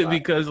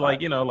 because I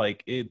don't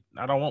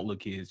want little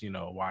kids,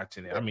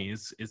 watching it. I mean,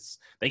 it's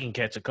they can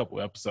catch a couple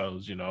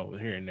episodes,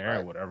 here and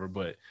there or whatever.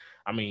 But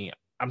I mean,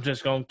 I'm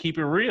just gonna keep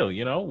it real,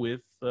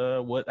 with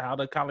how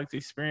the college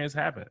experience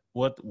happened,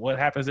 what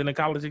happens in the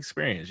college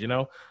experience,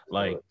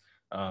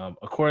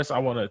 of course, I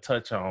want to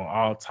touch on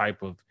all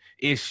type of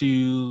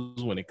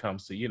issues when it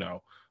comes to,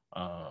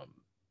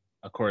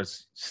 of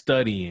course,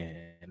 studying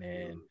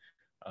and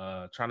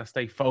trying to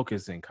stay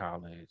focused in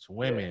college,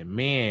 women,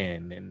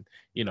 men, and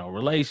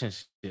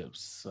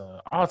relationships,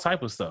 all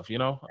type of stuff.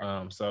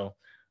 So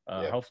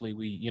hopefully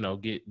we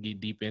get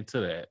deep into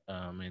that.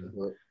 And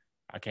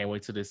I can't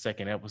wait till this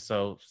second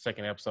episode.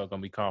 Second episode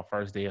gonna be called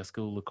First Day of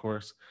School, of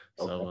course.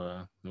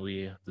 So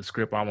the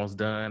script almost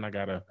done. I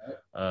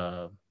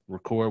gotta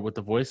record with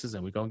the voices,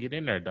 and we're gonna get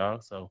in there,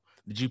 dog. So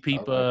did you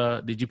peep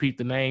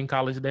the name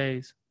College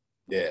Days?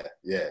 Yeah.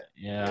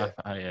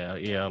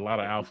 A lot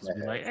of alphas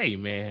be like, hey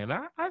man,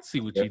 I see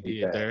what you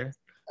did there.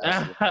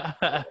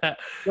 Absolutely.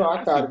 No,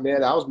 I caught it,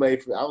 man. I was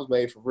made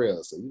for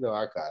real. So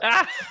I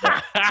caught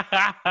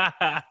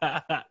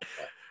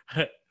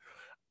it.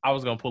 I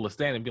was gonna pull a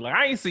stand and be like,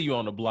 I ain't see you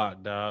on the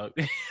block, dog.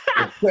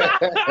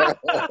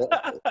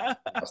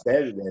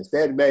 Stanley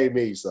made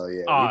me, so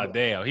yeah. Oh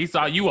damn, he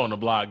saw you on the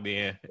block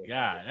then.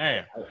 God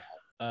damn.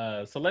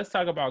 So let's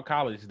talk about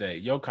college day.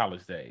 Your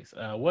college days.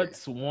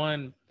 What's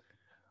one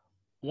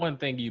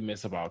thing you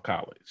miss about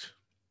college?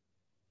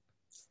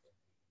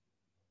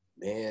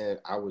 Man,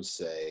 I would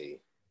say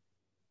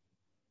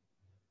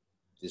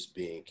just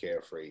being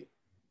carefree.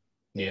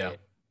 Yeah.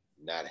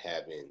 Not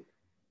having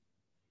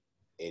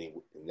any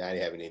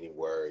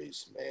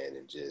worries, man,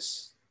 and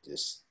just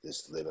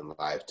living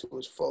life to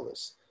its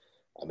fullest.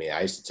 I mean,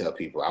 I used to tell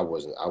people I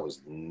was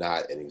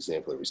not an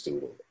exemplary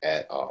student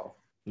at all.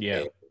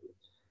 Yeah.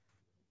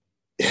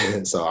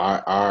 And so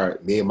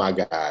me and my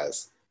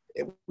guys,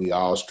 and we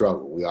all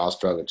struggle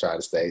trying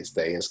to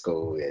stay in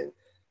school. And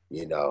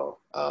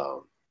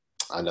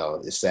I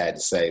know it's sad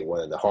to say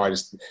one of the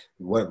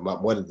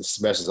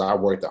semesters I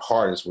worked the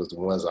hardest was the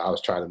ones I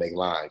was trying to make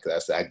line,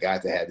 because I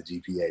got to have the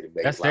GPA to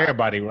make that's line.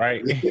 everybody,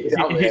 right?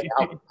 I'm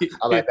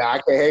like, nah, I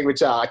can't hang with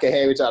y'all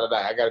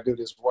tonight. I got to do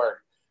this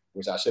work,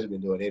 which I should have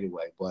been doing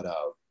anyway. But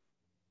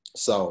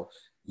so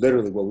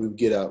literally, when we would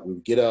get up,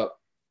 we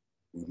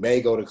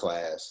may go to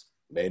class,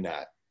 may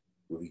not.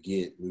 We would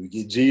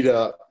get G'd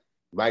up,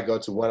 might go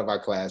to one of our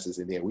classes,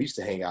 and then we used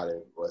to hang out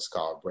in what's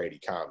called Brady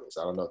Commons.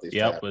 I don't know if they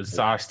it's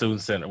our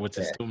student center, which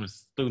is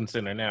student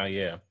center now.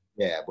 Yeah.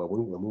 Yeah, but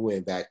when we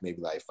went back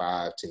maybe like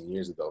 5-10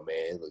 years ago,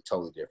 man, it looked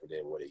totally different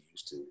than what it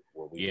used to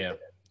when we were there.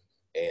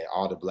 And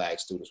all the black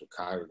students would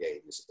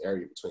congregate in this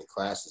area between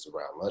classes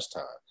around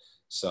lunchtime.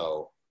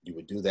 So you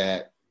would do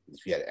that.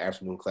 If you had an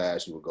afternoon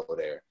class, you would go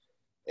there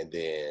and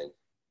then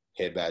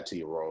head back to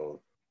your room.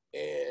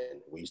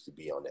 And we used to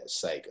be on that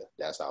Sega.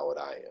 That's how old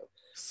I am.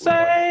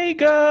 Sega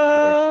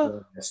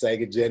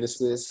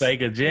Genesis. And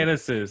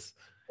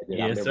then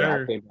Yes,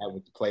 sir. I came out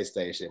with the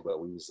PlayStation, but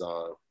we was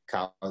on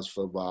college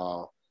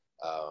football,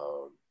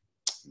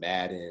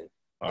 Madden,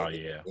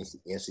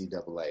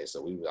 NCAA.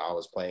 So we were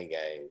always playing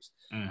games.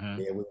 Mm-hmm.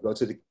 Then we'd go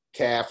to the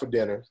caf for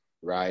dinner,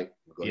 right?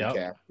 We'd go to the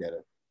caf for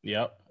dinner.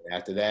 Yep. And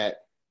after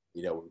that,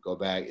 we'd go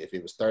back. If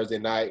it was Thursday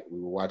night, we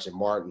were watching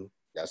Martin.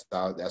 That's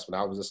when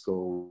I was in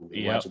school.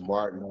 We were watching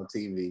Martin on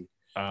TV.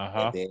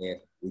 And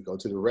then we go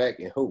to the rec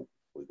and hoop.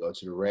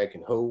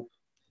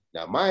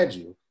 Now, mind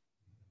you,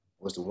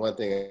 was the one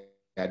thing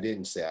I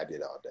didn't say I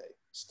did all day: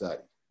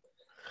 study.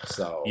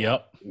 So we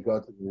go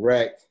to the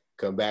rec,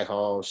 come back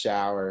home,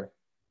 shower,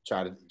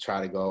 try to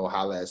go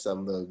holler at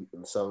some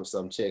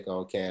chick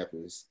on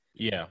campus.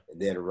 Yeah.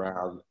 And then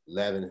around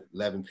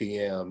 11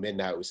 p.m.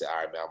 midnight, we say, all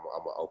right, man,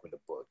 I'm gonna open the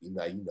book. You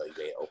ain't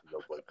open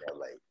no book that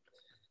late.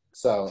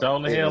 So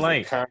on the hell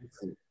ain't.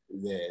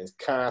 It's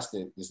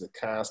constant. It's a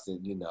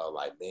constant,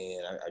 like,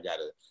 man, I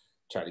gotta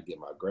try to get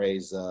my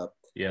grades up.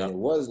 Yeah. And it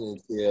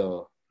wasn't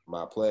until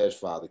my pledge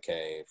father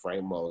came,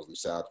 Frank Mosley.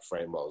 Shout out to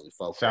Frank Mosley.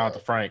 Shout out to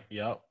Frank.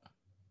 Yep.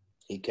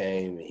 He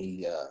came and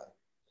he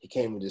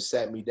came and just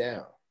sat me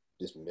down.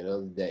 Just middle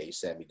of the day, he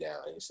sat me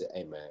down and he said,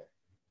 "Hey, man,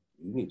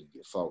 you need to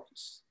get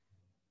focused.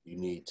 You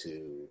need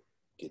to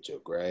get your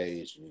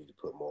grades. You need to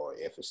put more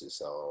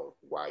emphasis on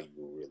why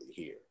you're really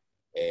here."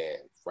 And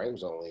Frank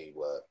was only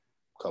a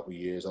couple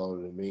years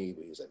older than me,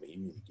 but he was like, "Man, you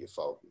need to get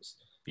focused."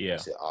 Yeah. He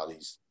said, all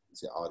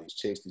these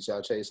chicks that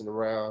y'all chasing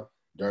around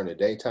during the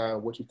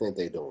daytime, what you think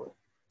they doing?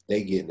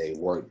 They getting their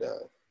work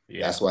done.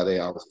 Yeah. That's why they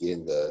always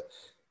getting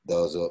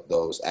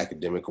those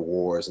academic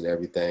awards and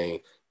everything.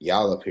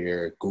 Y'all up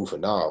here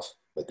goofing off,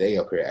 but they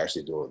up here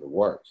actually doing the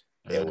work.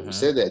 And when he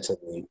said that to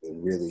me,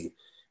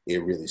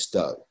 it really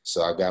stuck.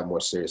 So I got more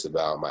serious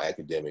about my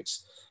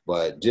academics.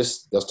 But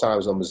just those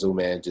times on Mizzou,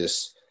 man,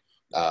 just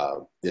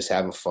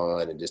having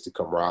fun and just the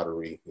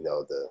camaraderie,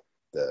 the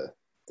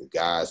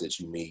guys that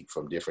you meet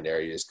from different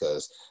areas.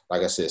 Because,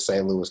 like I said,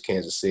 St. Louis,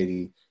 Kansas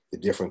City, the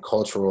different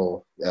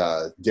cultural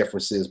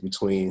differences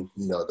between,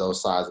 those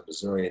sides of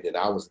Missouri. And then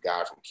I was a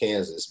guy from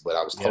Kansas, but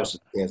I was close to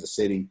Kansas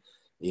City.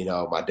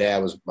 My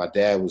dad was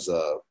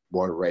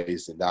born and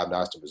raised in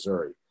Knoxville,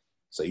 Missouri.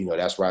 So,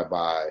 that's right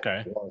by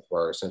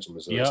Lawrenceburg, Central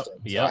Missouri State.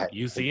 Yep,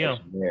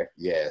 UCM.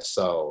 Yeah.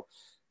 So,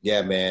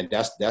 yeah, man,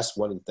 that's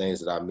one of the things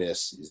that I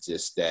miss is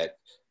just that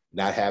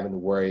not having to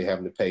worry,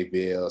 having to pay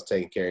bills,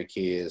 taking care of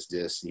kids,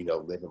 just,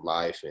 living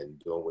life and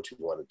doing what you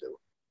want to do.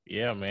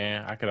 Yeah,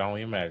 man. I could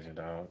only imagine,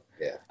 dog.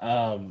 Yeah.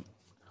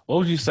 What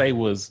would you say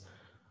was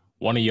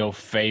one of your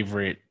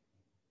favorite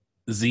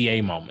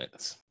ZA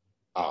moments?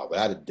 Oh,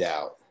 without a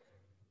doubt,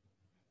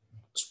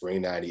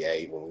 Spring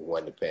 '98 when we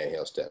won the Pan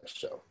Hill Step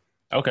Show.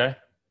 Okay.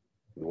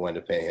 We won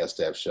the Pan Hill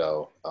Step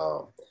Show.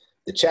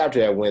 The chapter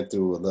that went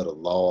through a little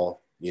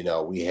lull.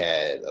 We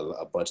had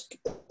a bunch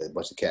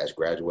of cats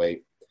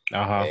graduate.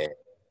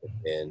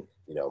 And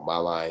my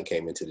line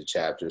came into the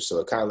chapter, so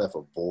it kind of left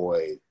a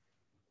void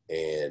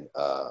in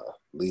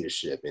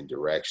leadership and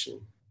direction.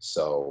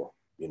 So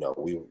we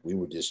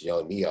were just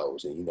young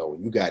neos, and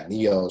when you got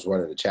neos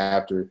running the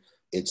chapter,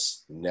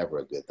 it's never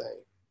a good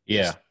thing.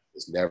 Yeah,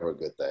 it's never a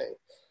good thing.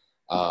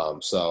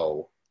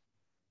 So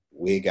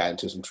we got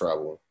into some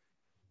trouble,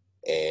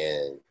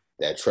 and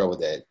that trouble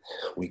that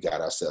we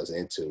got ourselves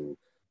into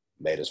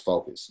made us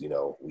focus. You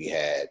know, we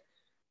had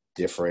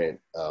different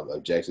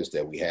objectives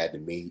that we had to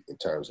meet in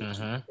terms of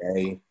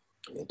GPA,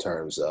 in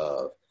terms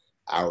of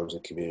hours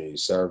of community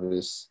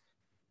service.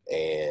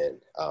 And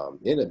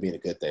it ended up being a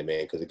good thing,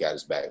 man, because it got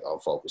us back on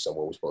focus on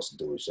what we're supposed to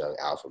do as young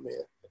alpha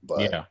men.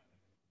 But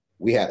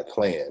we had a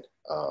plan.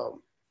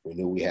 We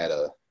knew we had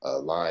a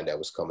line that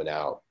was coming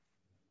out,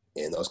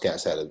 and those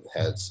cats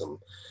had some.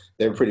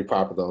 They were pretty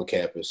popular on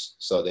campus,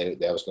 so that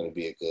was going to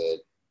be a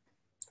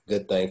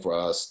good thing for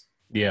us.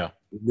 Yeah,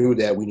 we knew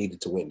that we needed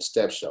to win the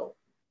step show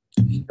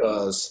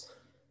because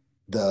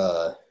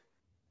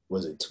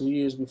was it 2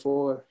 years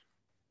before,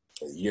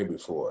 a year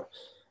before?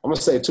 I'm gonna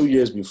say 2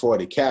 years before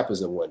the Kappas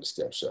had won the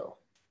step show.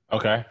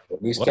 Okay.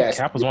 These cats,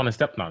 the Kappas won the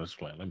step. No, just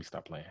playing. Let me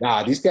stop playing.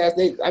 Nah, these cats.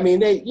 They,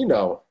 you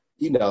know,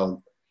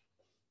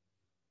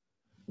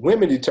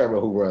 women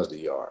determine who runs the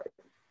yard.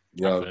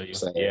 You know what I'm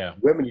saying? Yeah.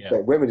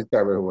 Women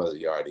determine who runs the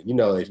yard. And, you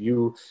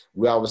know,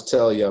 we always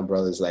tell young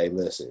brothers, like,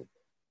 listen,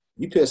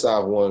 you piss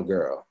off one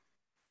girl,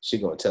 she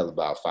gonna tell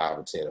about 5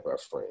 or 10 of her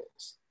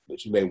friends.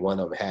 But you make one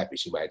of them happy,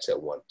 she might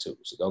tell 1 or 2.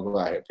 So don't go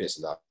out here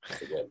pissing off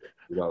the women.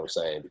 You know what I'm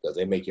saying? Because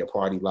they make your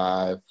party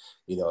live.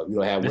 You know, if you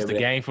don't have women, it's the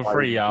game for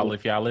free, y'all.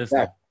 If y'all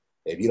listen.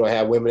 If you don't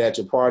have women at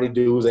your party,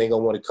 dudes ain't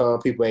gonna want to come.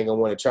 People ain't gonna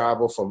want to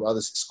travel from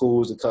other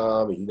schools to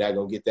come, and you're not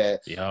gonna get that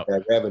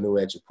revenue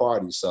at your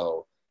party.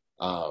 So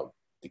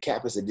the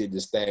Kappas that did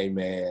this thing,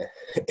 man,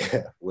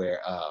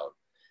 where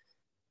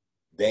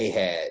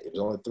it was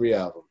only 3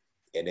 of them,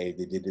 and they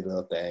did the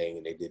little thing,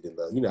 and they did the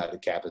little, you know how the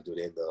Kappas do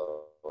their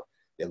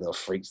little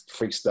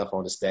freak stuff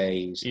on the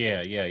stage.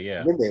 Yeah.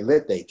 And then they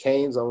lit their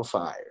canes on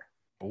fire.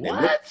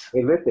 What?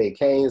 They lit their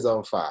canes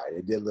on fire.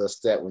 They did a little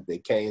step with their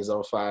canes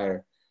on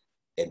fire.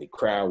 And the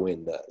crowd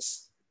went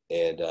nuts.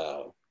 And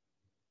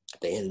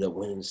they ended up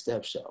winning the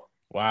step show.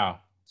 Wow.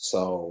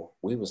 So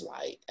we was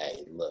like,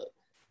 hey, look,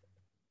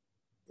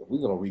 if we're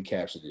going to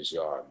recapture this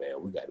yard,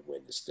 man, we got to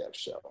win the step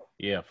show.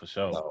 Yeah, for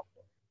sure. So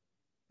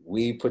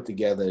we put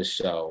together a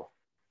show.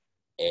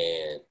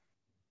 And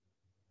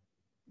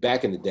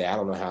back in the day, I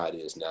don't know how it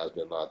is now. It's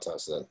been a long time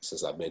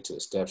since I've been to a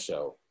step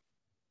show.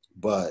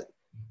 But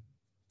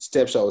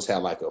step shows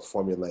have like a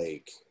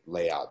formulaic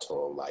layout to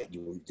them. Like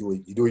you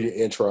do your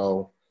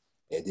intro,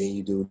 and then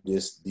you do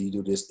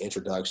this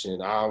introduction.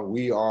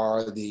 We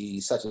are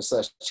the such and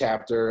such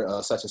chapter,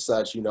 such and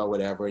such, you know,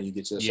 whatever. And you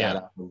get your shout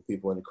out from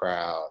people in the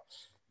crowd.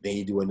 Then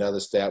you do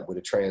another step with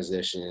a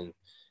transition,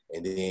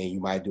 and then you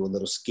might do a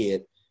little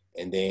skit,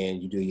 and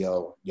then you do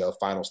your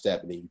final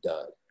step, and then you're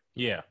done.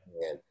 Yeah.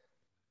 And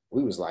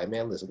we was like,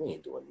 man, listen, we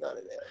ain't doing none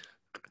of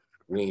that.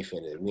 We ain't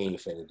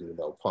finna do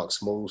no punk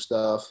smooth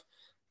stuff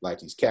like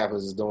these Kappas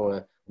is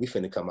doing. We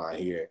finna come out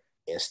here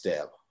and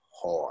step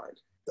hard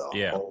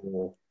the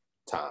whole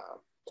time.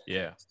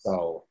 Yeah.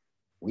 So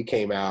we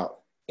came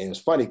out, and it was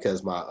funny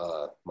because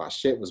my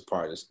shit was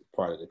part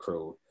of the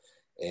crew,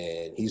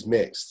 and he's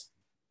mixed,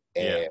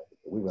 and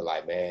we were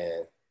like,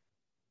 man,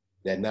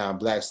 that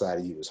non-black side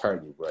of you is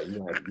hurting you, bro.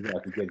 You have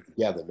to get it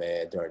together,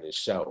 man, during this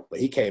show. But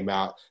he came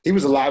out. He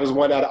was the livest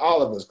one out of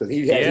all of us because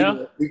he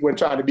wasn't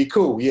trying to be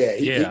cool. Yeah,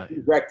 he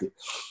wrecked it.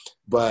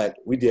 But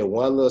we did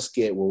one little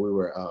skit where we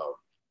were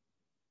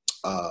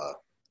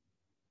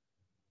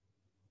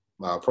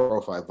my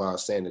profile, Von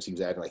Sanders, he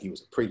was acting like he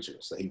was a preacher.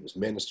 So he was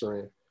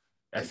ministering.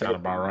 That sounded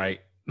about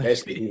right.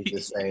 Basically, he was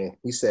just saying,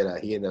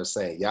 he ended up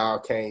saying,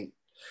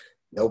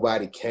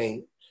 nobody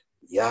can't,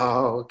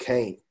 y'all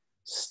can't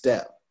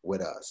step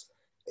with us.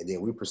 And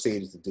then we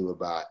proceeded to do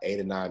about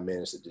 8 or 9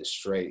 minutes of just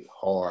straight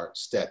hard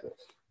stepping.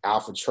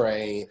 Alpha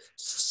Train,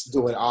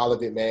 doing all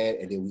of it, man.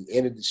 And then we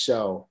ended the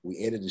show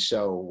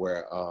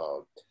where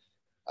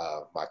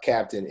my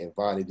captain and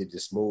Vonnie did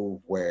this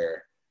move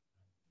where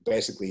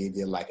basically he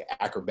did like an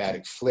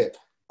acrobatic flip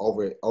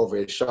over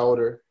his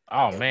shoulder.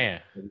 Oh,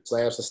 man.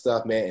 Slammed some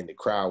stuff, man, and the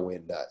crowd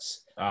went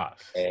nuts. Oh,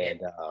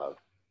 and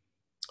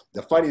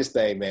the funniest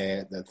thing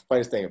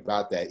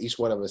about that, each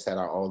one of us had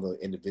our own little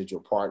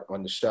individual part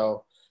on the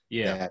show.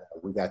 Yeah. That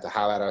we got to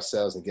highlight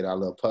ourselves and get our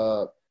little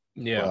pub.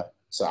 Yeah.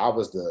 So I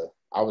was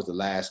the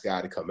last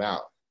guy to come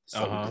out.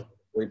 So we did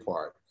the 3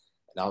 part.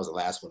 And I was the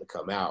last one to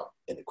come out.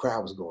 And the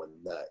crowd was going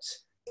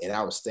nuts. And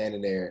I was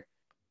standing there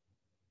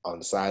on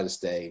the side of the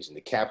stage, and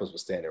the Kappas were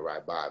standing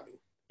right by me.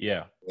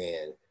 Yeah.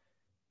 And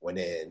when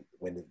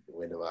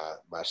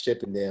my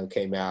ship and them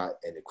came out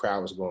and the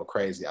crowd was going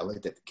crazy, I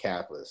looked at the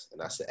Kappas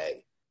and I said,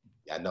 hey,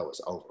 I know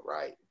it's over,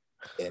 right?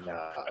 And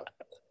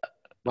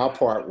my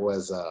part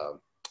was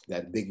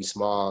that Biggie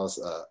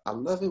Smalls, I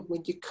love it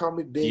when you call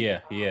me big. Yeah.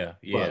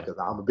 Because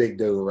I'm a big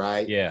dude,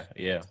 right? Yeah.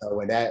 So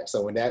when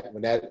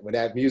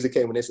that music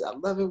came, when they said, I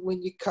love it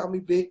when you call me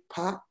Big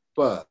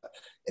Papa,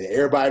 and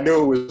everybody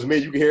knew it was me.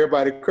 You can hear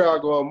everybody in the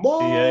crowd going,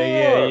 more.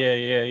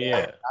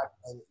 Yeah.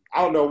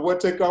 I don't know what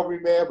took over me,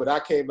 man, but I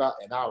came out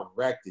and I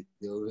wrecked it.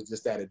 Dude. It was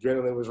just that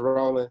adrenaline was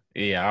rolling.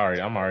 Yeah,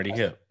 I'm already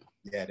hip.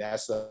 Yeah,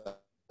 that's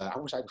I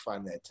wish I could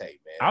find that tape,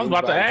 man. I was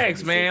about to Anybody from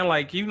ask, Missouri? man,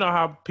 like, you know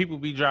how people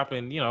be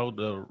dropping,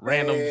 the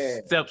random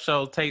Man, step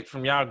show tapes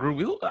from y'all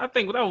group. I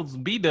think that was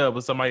B-Dub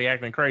or somebody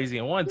acting crazy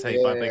in one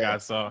tape I think yeah, I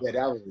saw. yeah.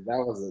 That was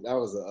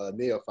a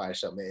neophyte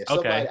show, man. If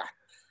Okay.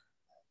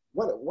 somebody,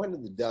 one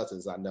of the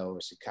dozens I know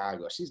in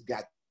Chicago, she's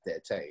got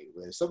that tape.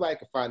 If somebody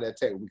can find that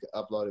tape, we can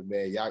upload it,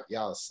 man.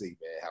 Y'all see,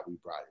 man, how we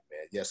brought it,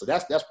 man. Yeah, so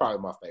that's probably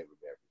my favorite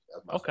memory.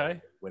 That's my favorite Okay.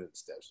 memory, winning the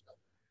step show.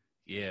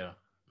 Yeah,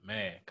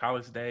 man.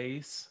 College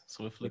days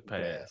swiftly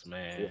passed,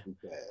 man. Swiftly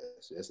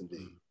passed. Yes,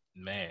 indeed.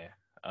 Man.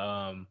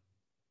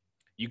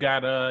 You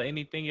got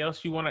anything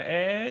else you want to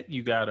add?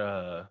 You got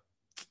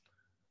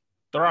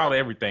throw out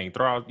everything.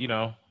 Throw out, you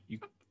throw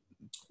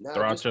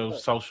out your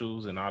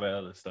socials and all that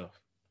other stuff.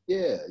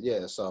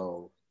 Yeah.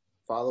 So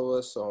follow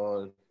us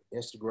on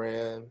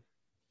Instagram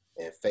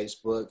and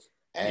Facebook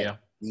at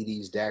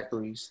Deedee's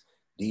Daiquiris.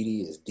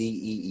 Deedee is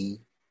DeeDee's.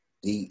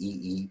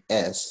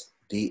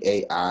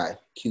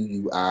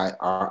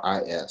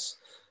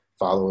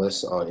 Follow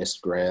us on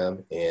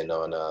Instagram and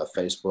on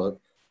Facebook.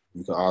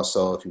 You can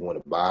also, if you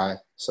want to buy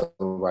some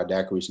of our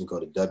daiquiris, you can go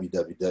to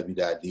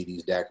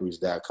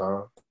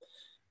www.deedeesdaiquiris.com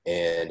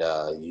and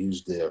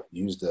use the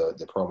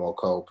promo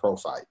code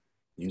PROFIGHT.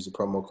 Use the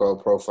promo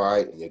code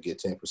PROFIGHT and you'll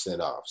get 10%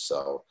 off.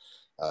 So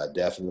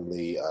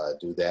definitely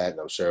do that. And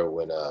I'm sure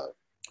when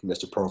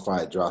Mr.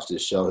 PROFIGHT drops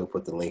this show, he'll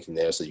put the link in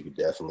there so you can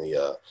definitely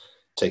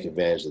take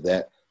advantage of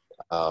that.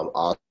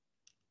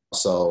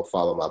 Also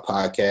follow my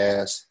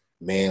podcast,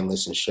 Man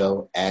Listen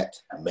Show, at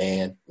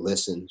Man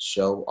Listen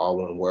Show, all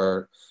one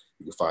word.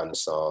 You can find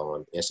us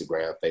on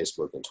Instagram,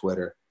 Facebook, and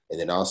Twitter. And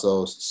then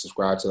also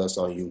subscribe to us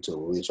on YouTube.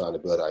 We're really trying to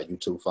build our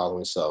YouTube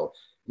following. So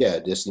yeah,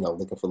 just,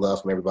 looking for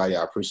love from everybody.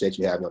 I appreciate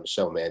you having me on the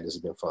show, man. This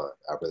has been fun.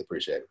 I really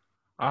appreciate it.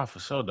 Oh, for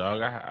sure,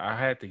 dog. I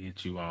had to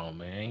get you on,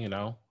 man.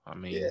 I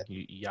mean,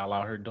 y'all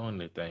out here doing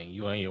the thing.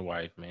 You and your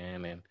wife,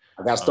 man. And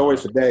I got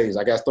stories for days.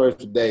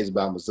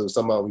 about Mizzou.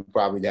 Some of them we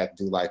probably have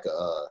to do like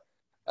a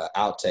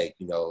outtake,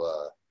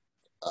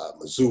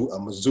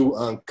 Mizzou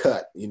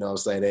uncut. You know what I'm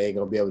saying? They ain't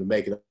going to be able to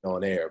make it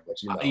on air. But,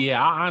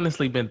 Yeah, I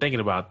honestly been thinking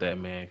about that,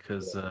 man,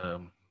 because I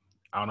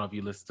don't know if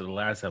you listened to the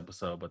last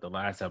episode, but the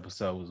last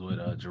episode was with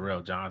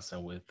Jarrell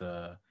Johnson with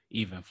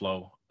Even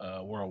Flow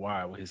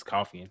Worldwide with his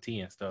coffee and tea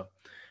and stuff.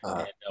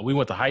 And we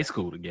went to high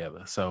school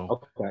together.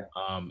 So,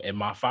 and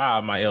my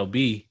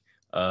LB,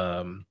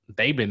 him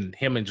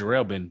and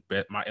Jarrell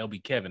my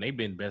LB Kevin, they've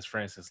been best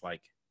friends since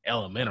like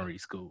elementary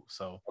school.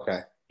 So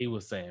he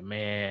was saying,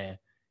 man,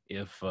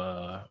 if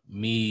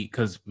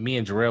because me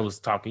and Jarrell was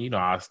talking,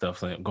 our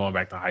stuff going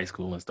back to high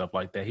school and stuff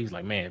like that. He's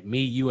like, man, if me,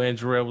 you, and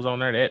Jarrell was on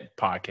there, that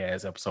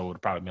podcast episode would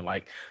have probably been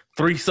like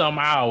 3-some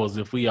hours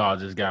if we all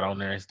just got on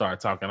there and started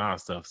talking our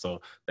stuff.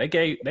 So they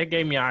gave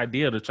me an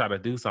idea to try to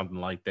do something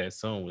like that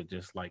soon, with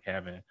just like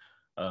having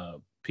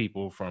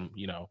people from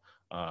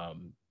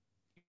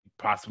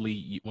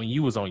possibly when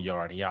you was on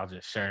Yard and y'all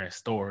just sharing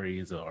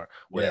stories or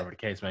whatever the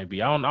case may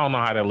be. I don't know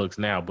how that looks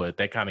now, but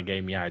that kind of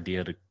gave me an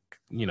idea to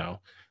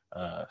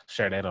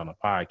share that on a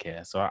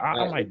podcast. So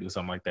I might do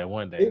something like that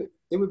one day.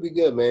 It would be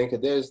good, man,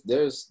 because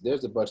there's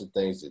a bunch of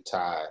things that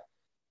tie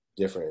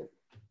different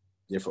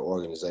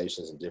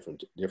organizations and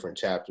different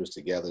chapters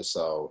together.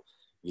 So,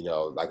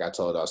 like I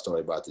told our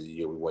story about the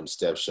year we won the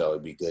step show,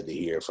 it'd be good to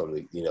hear from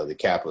the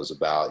Kappas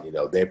about,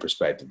 their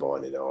perspective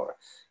on it, or,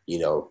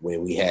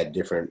 when we had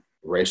different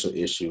racial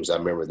issues. I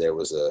remember there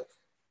was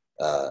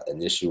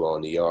an issue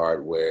on the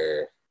Yard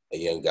where a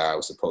young guy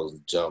was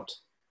supposedly jumped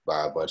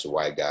by a bunch of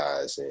white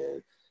guys,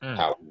 and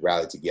how we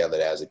rallied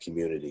together as a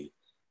community.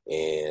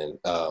 And,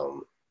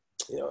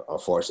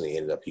 unfortunately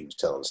he was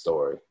telling the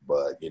story,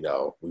 but,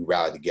 we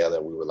rallied together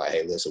and we were like,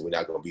 hey, listen, we're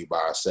not going to be by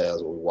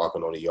ourselves. When we're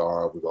walking on the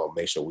Yard, we're going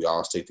to make sure we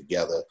all stick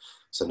together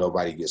so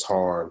nobody gets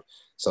harmed.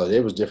 So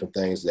there was different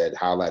things that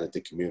highlighted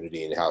the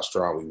community and how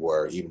strong we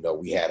were, even though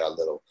we had our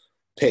little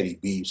petty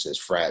beefs as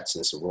frats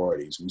and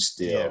sororities. We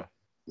still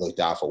looked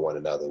out for one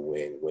another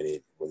when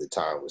the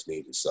time was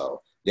needed.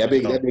 So that'd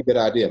be a good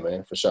idea,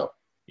 man, for sure.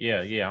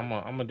 Yeah. I'm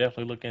gonna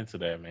definitely look into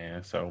that,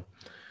 man. So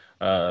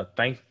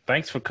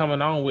thanks for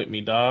coming on with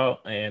me, dog.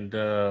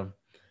 And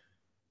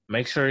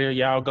make sure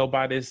y'all go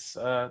buy this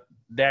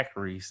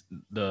daiquiris,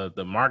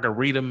 the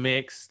margarita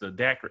mix, the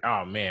daiquiri.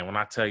 Oh man, when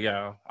I tell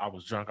y'all I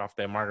was drunk off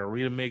that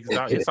margarita mix,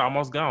 dog, it's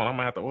almost gone. I'm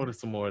gonna have to order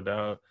some more,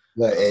 dog.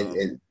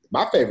 And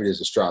my favorite is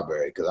the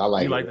strawberry because I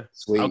like it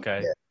sweet.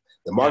 Okay. Yeah.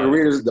 The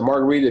margarita,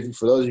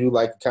 for those of you who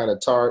like kind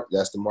of tart,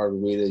 that's the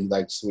margarita. You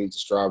like the sweet, the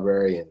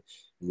strawberry, and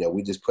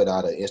we just put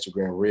out an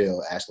Instagram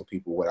reel asking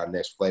people what our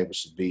next flavor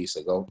should be.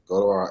 So go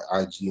to our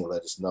IG and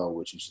let us know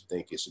what you should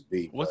think it should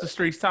be. What's the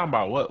streets talking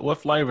about? What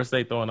flavors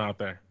they throwing out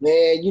there?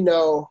 Man,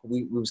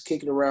 we was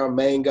kicking around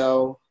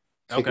mango.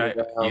 Okay.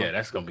 Yeah,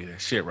 that's gonna be the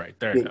shit right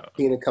there.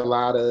 Pina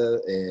colada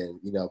and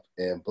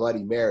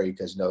Bloody Mary,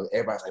 because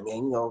everybody's like,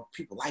 man,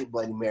 people like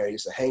Bloody Mary.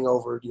 It's a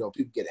hangover. People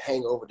get a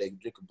hangover. They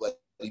drink a Bloody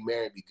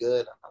Mary and be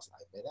good. I was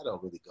like, man, that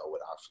don't really go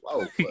with our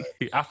flow. But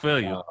I feel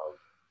you.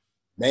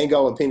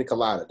 Mango and pina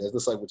colada. That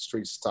looks like what the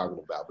streets is talking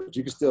about. But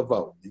you can still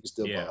vote.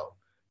 Vote.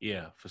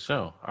 Yeah, for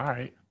sure. All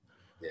right.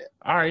 Yeah.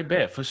 All right,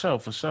 bet. For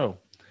sure.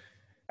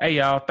 Hey,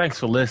 y'all. Thanks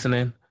for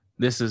listening.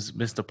 This is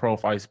Mr. Pro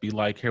Fights Be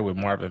Like here with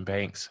Marvin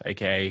Banks,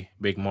 a.k.a.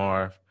 Big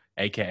Marv,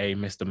 a.k.a.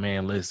 Mr.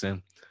 Man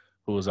Listen,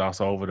 who is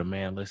also over the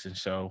Man Listen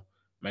show.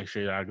 Make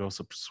sure y'all go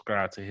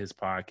subscribe to his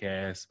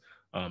podcast.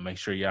 Make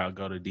sure y'all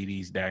go to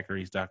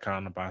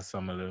dd'sdaiquiris.com to buy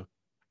some of the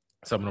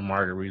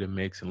margarita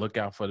mix and look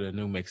out for the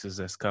new mixes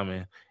that's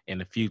coming in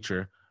the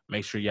future.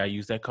 Make sure y'all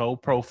use that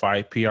code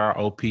PROFIGHT,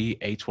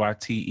 PROPHYTE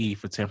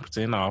for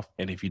 10% off.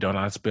 And if you don't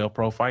know how to spell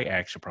PROFIGHT,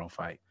 ask your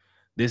PROFIGHT.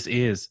 This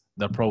is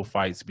the Pro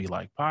Fights Be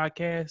Like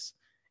podcast,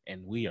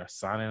 and we are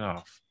signing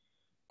off.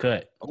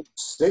 Cut.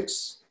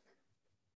 6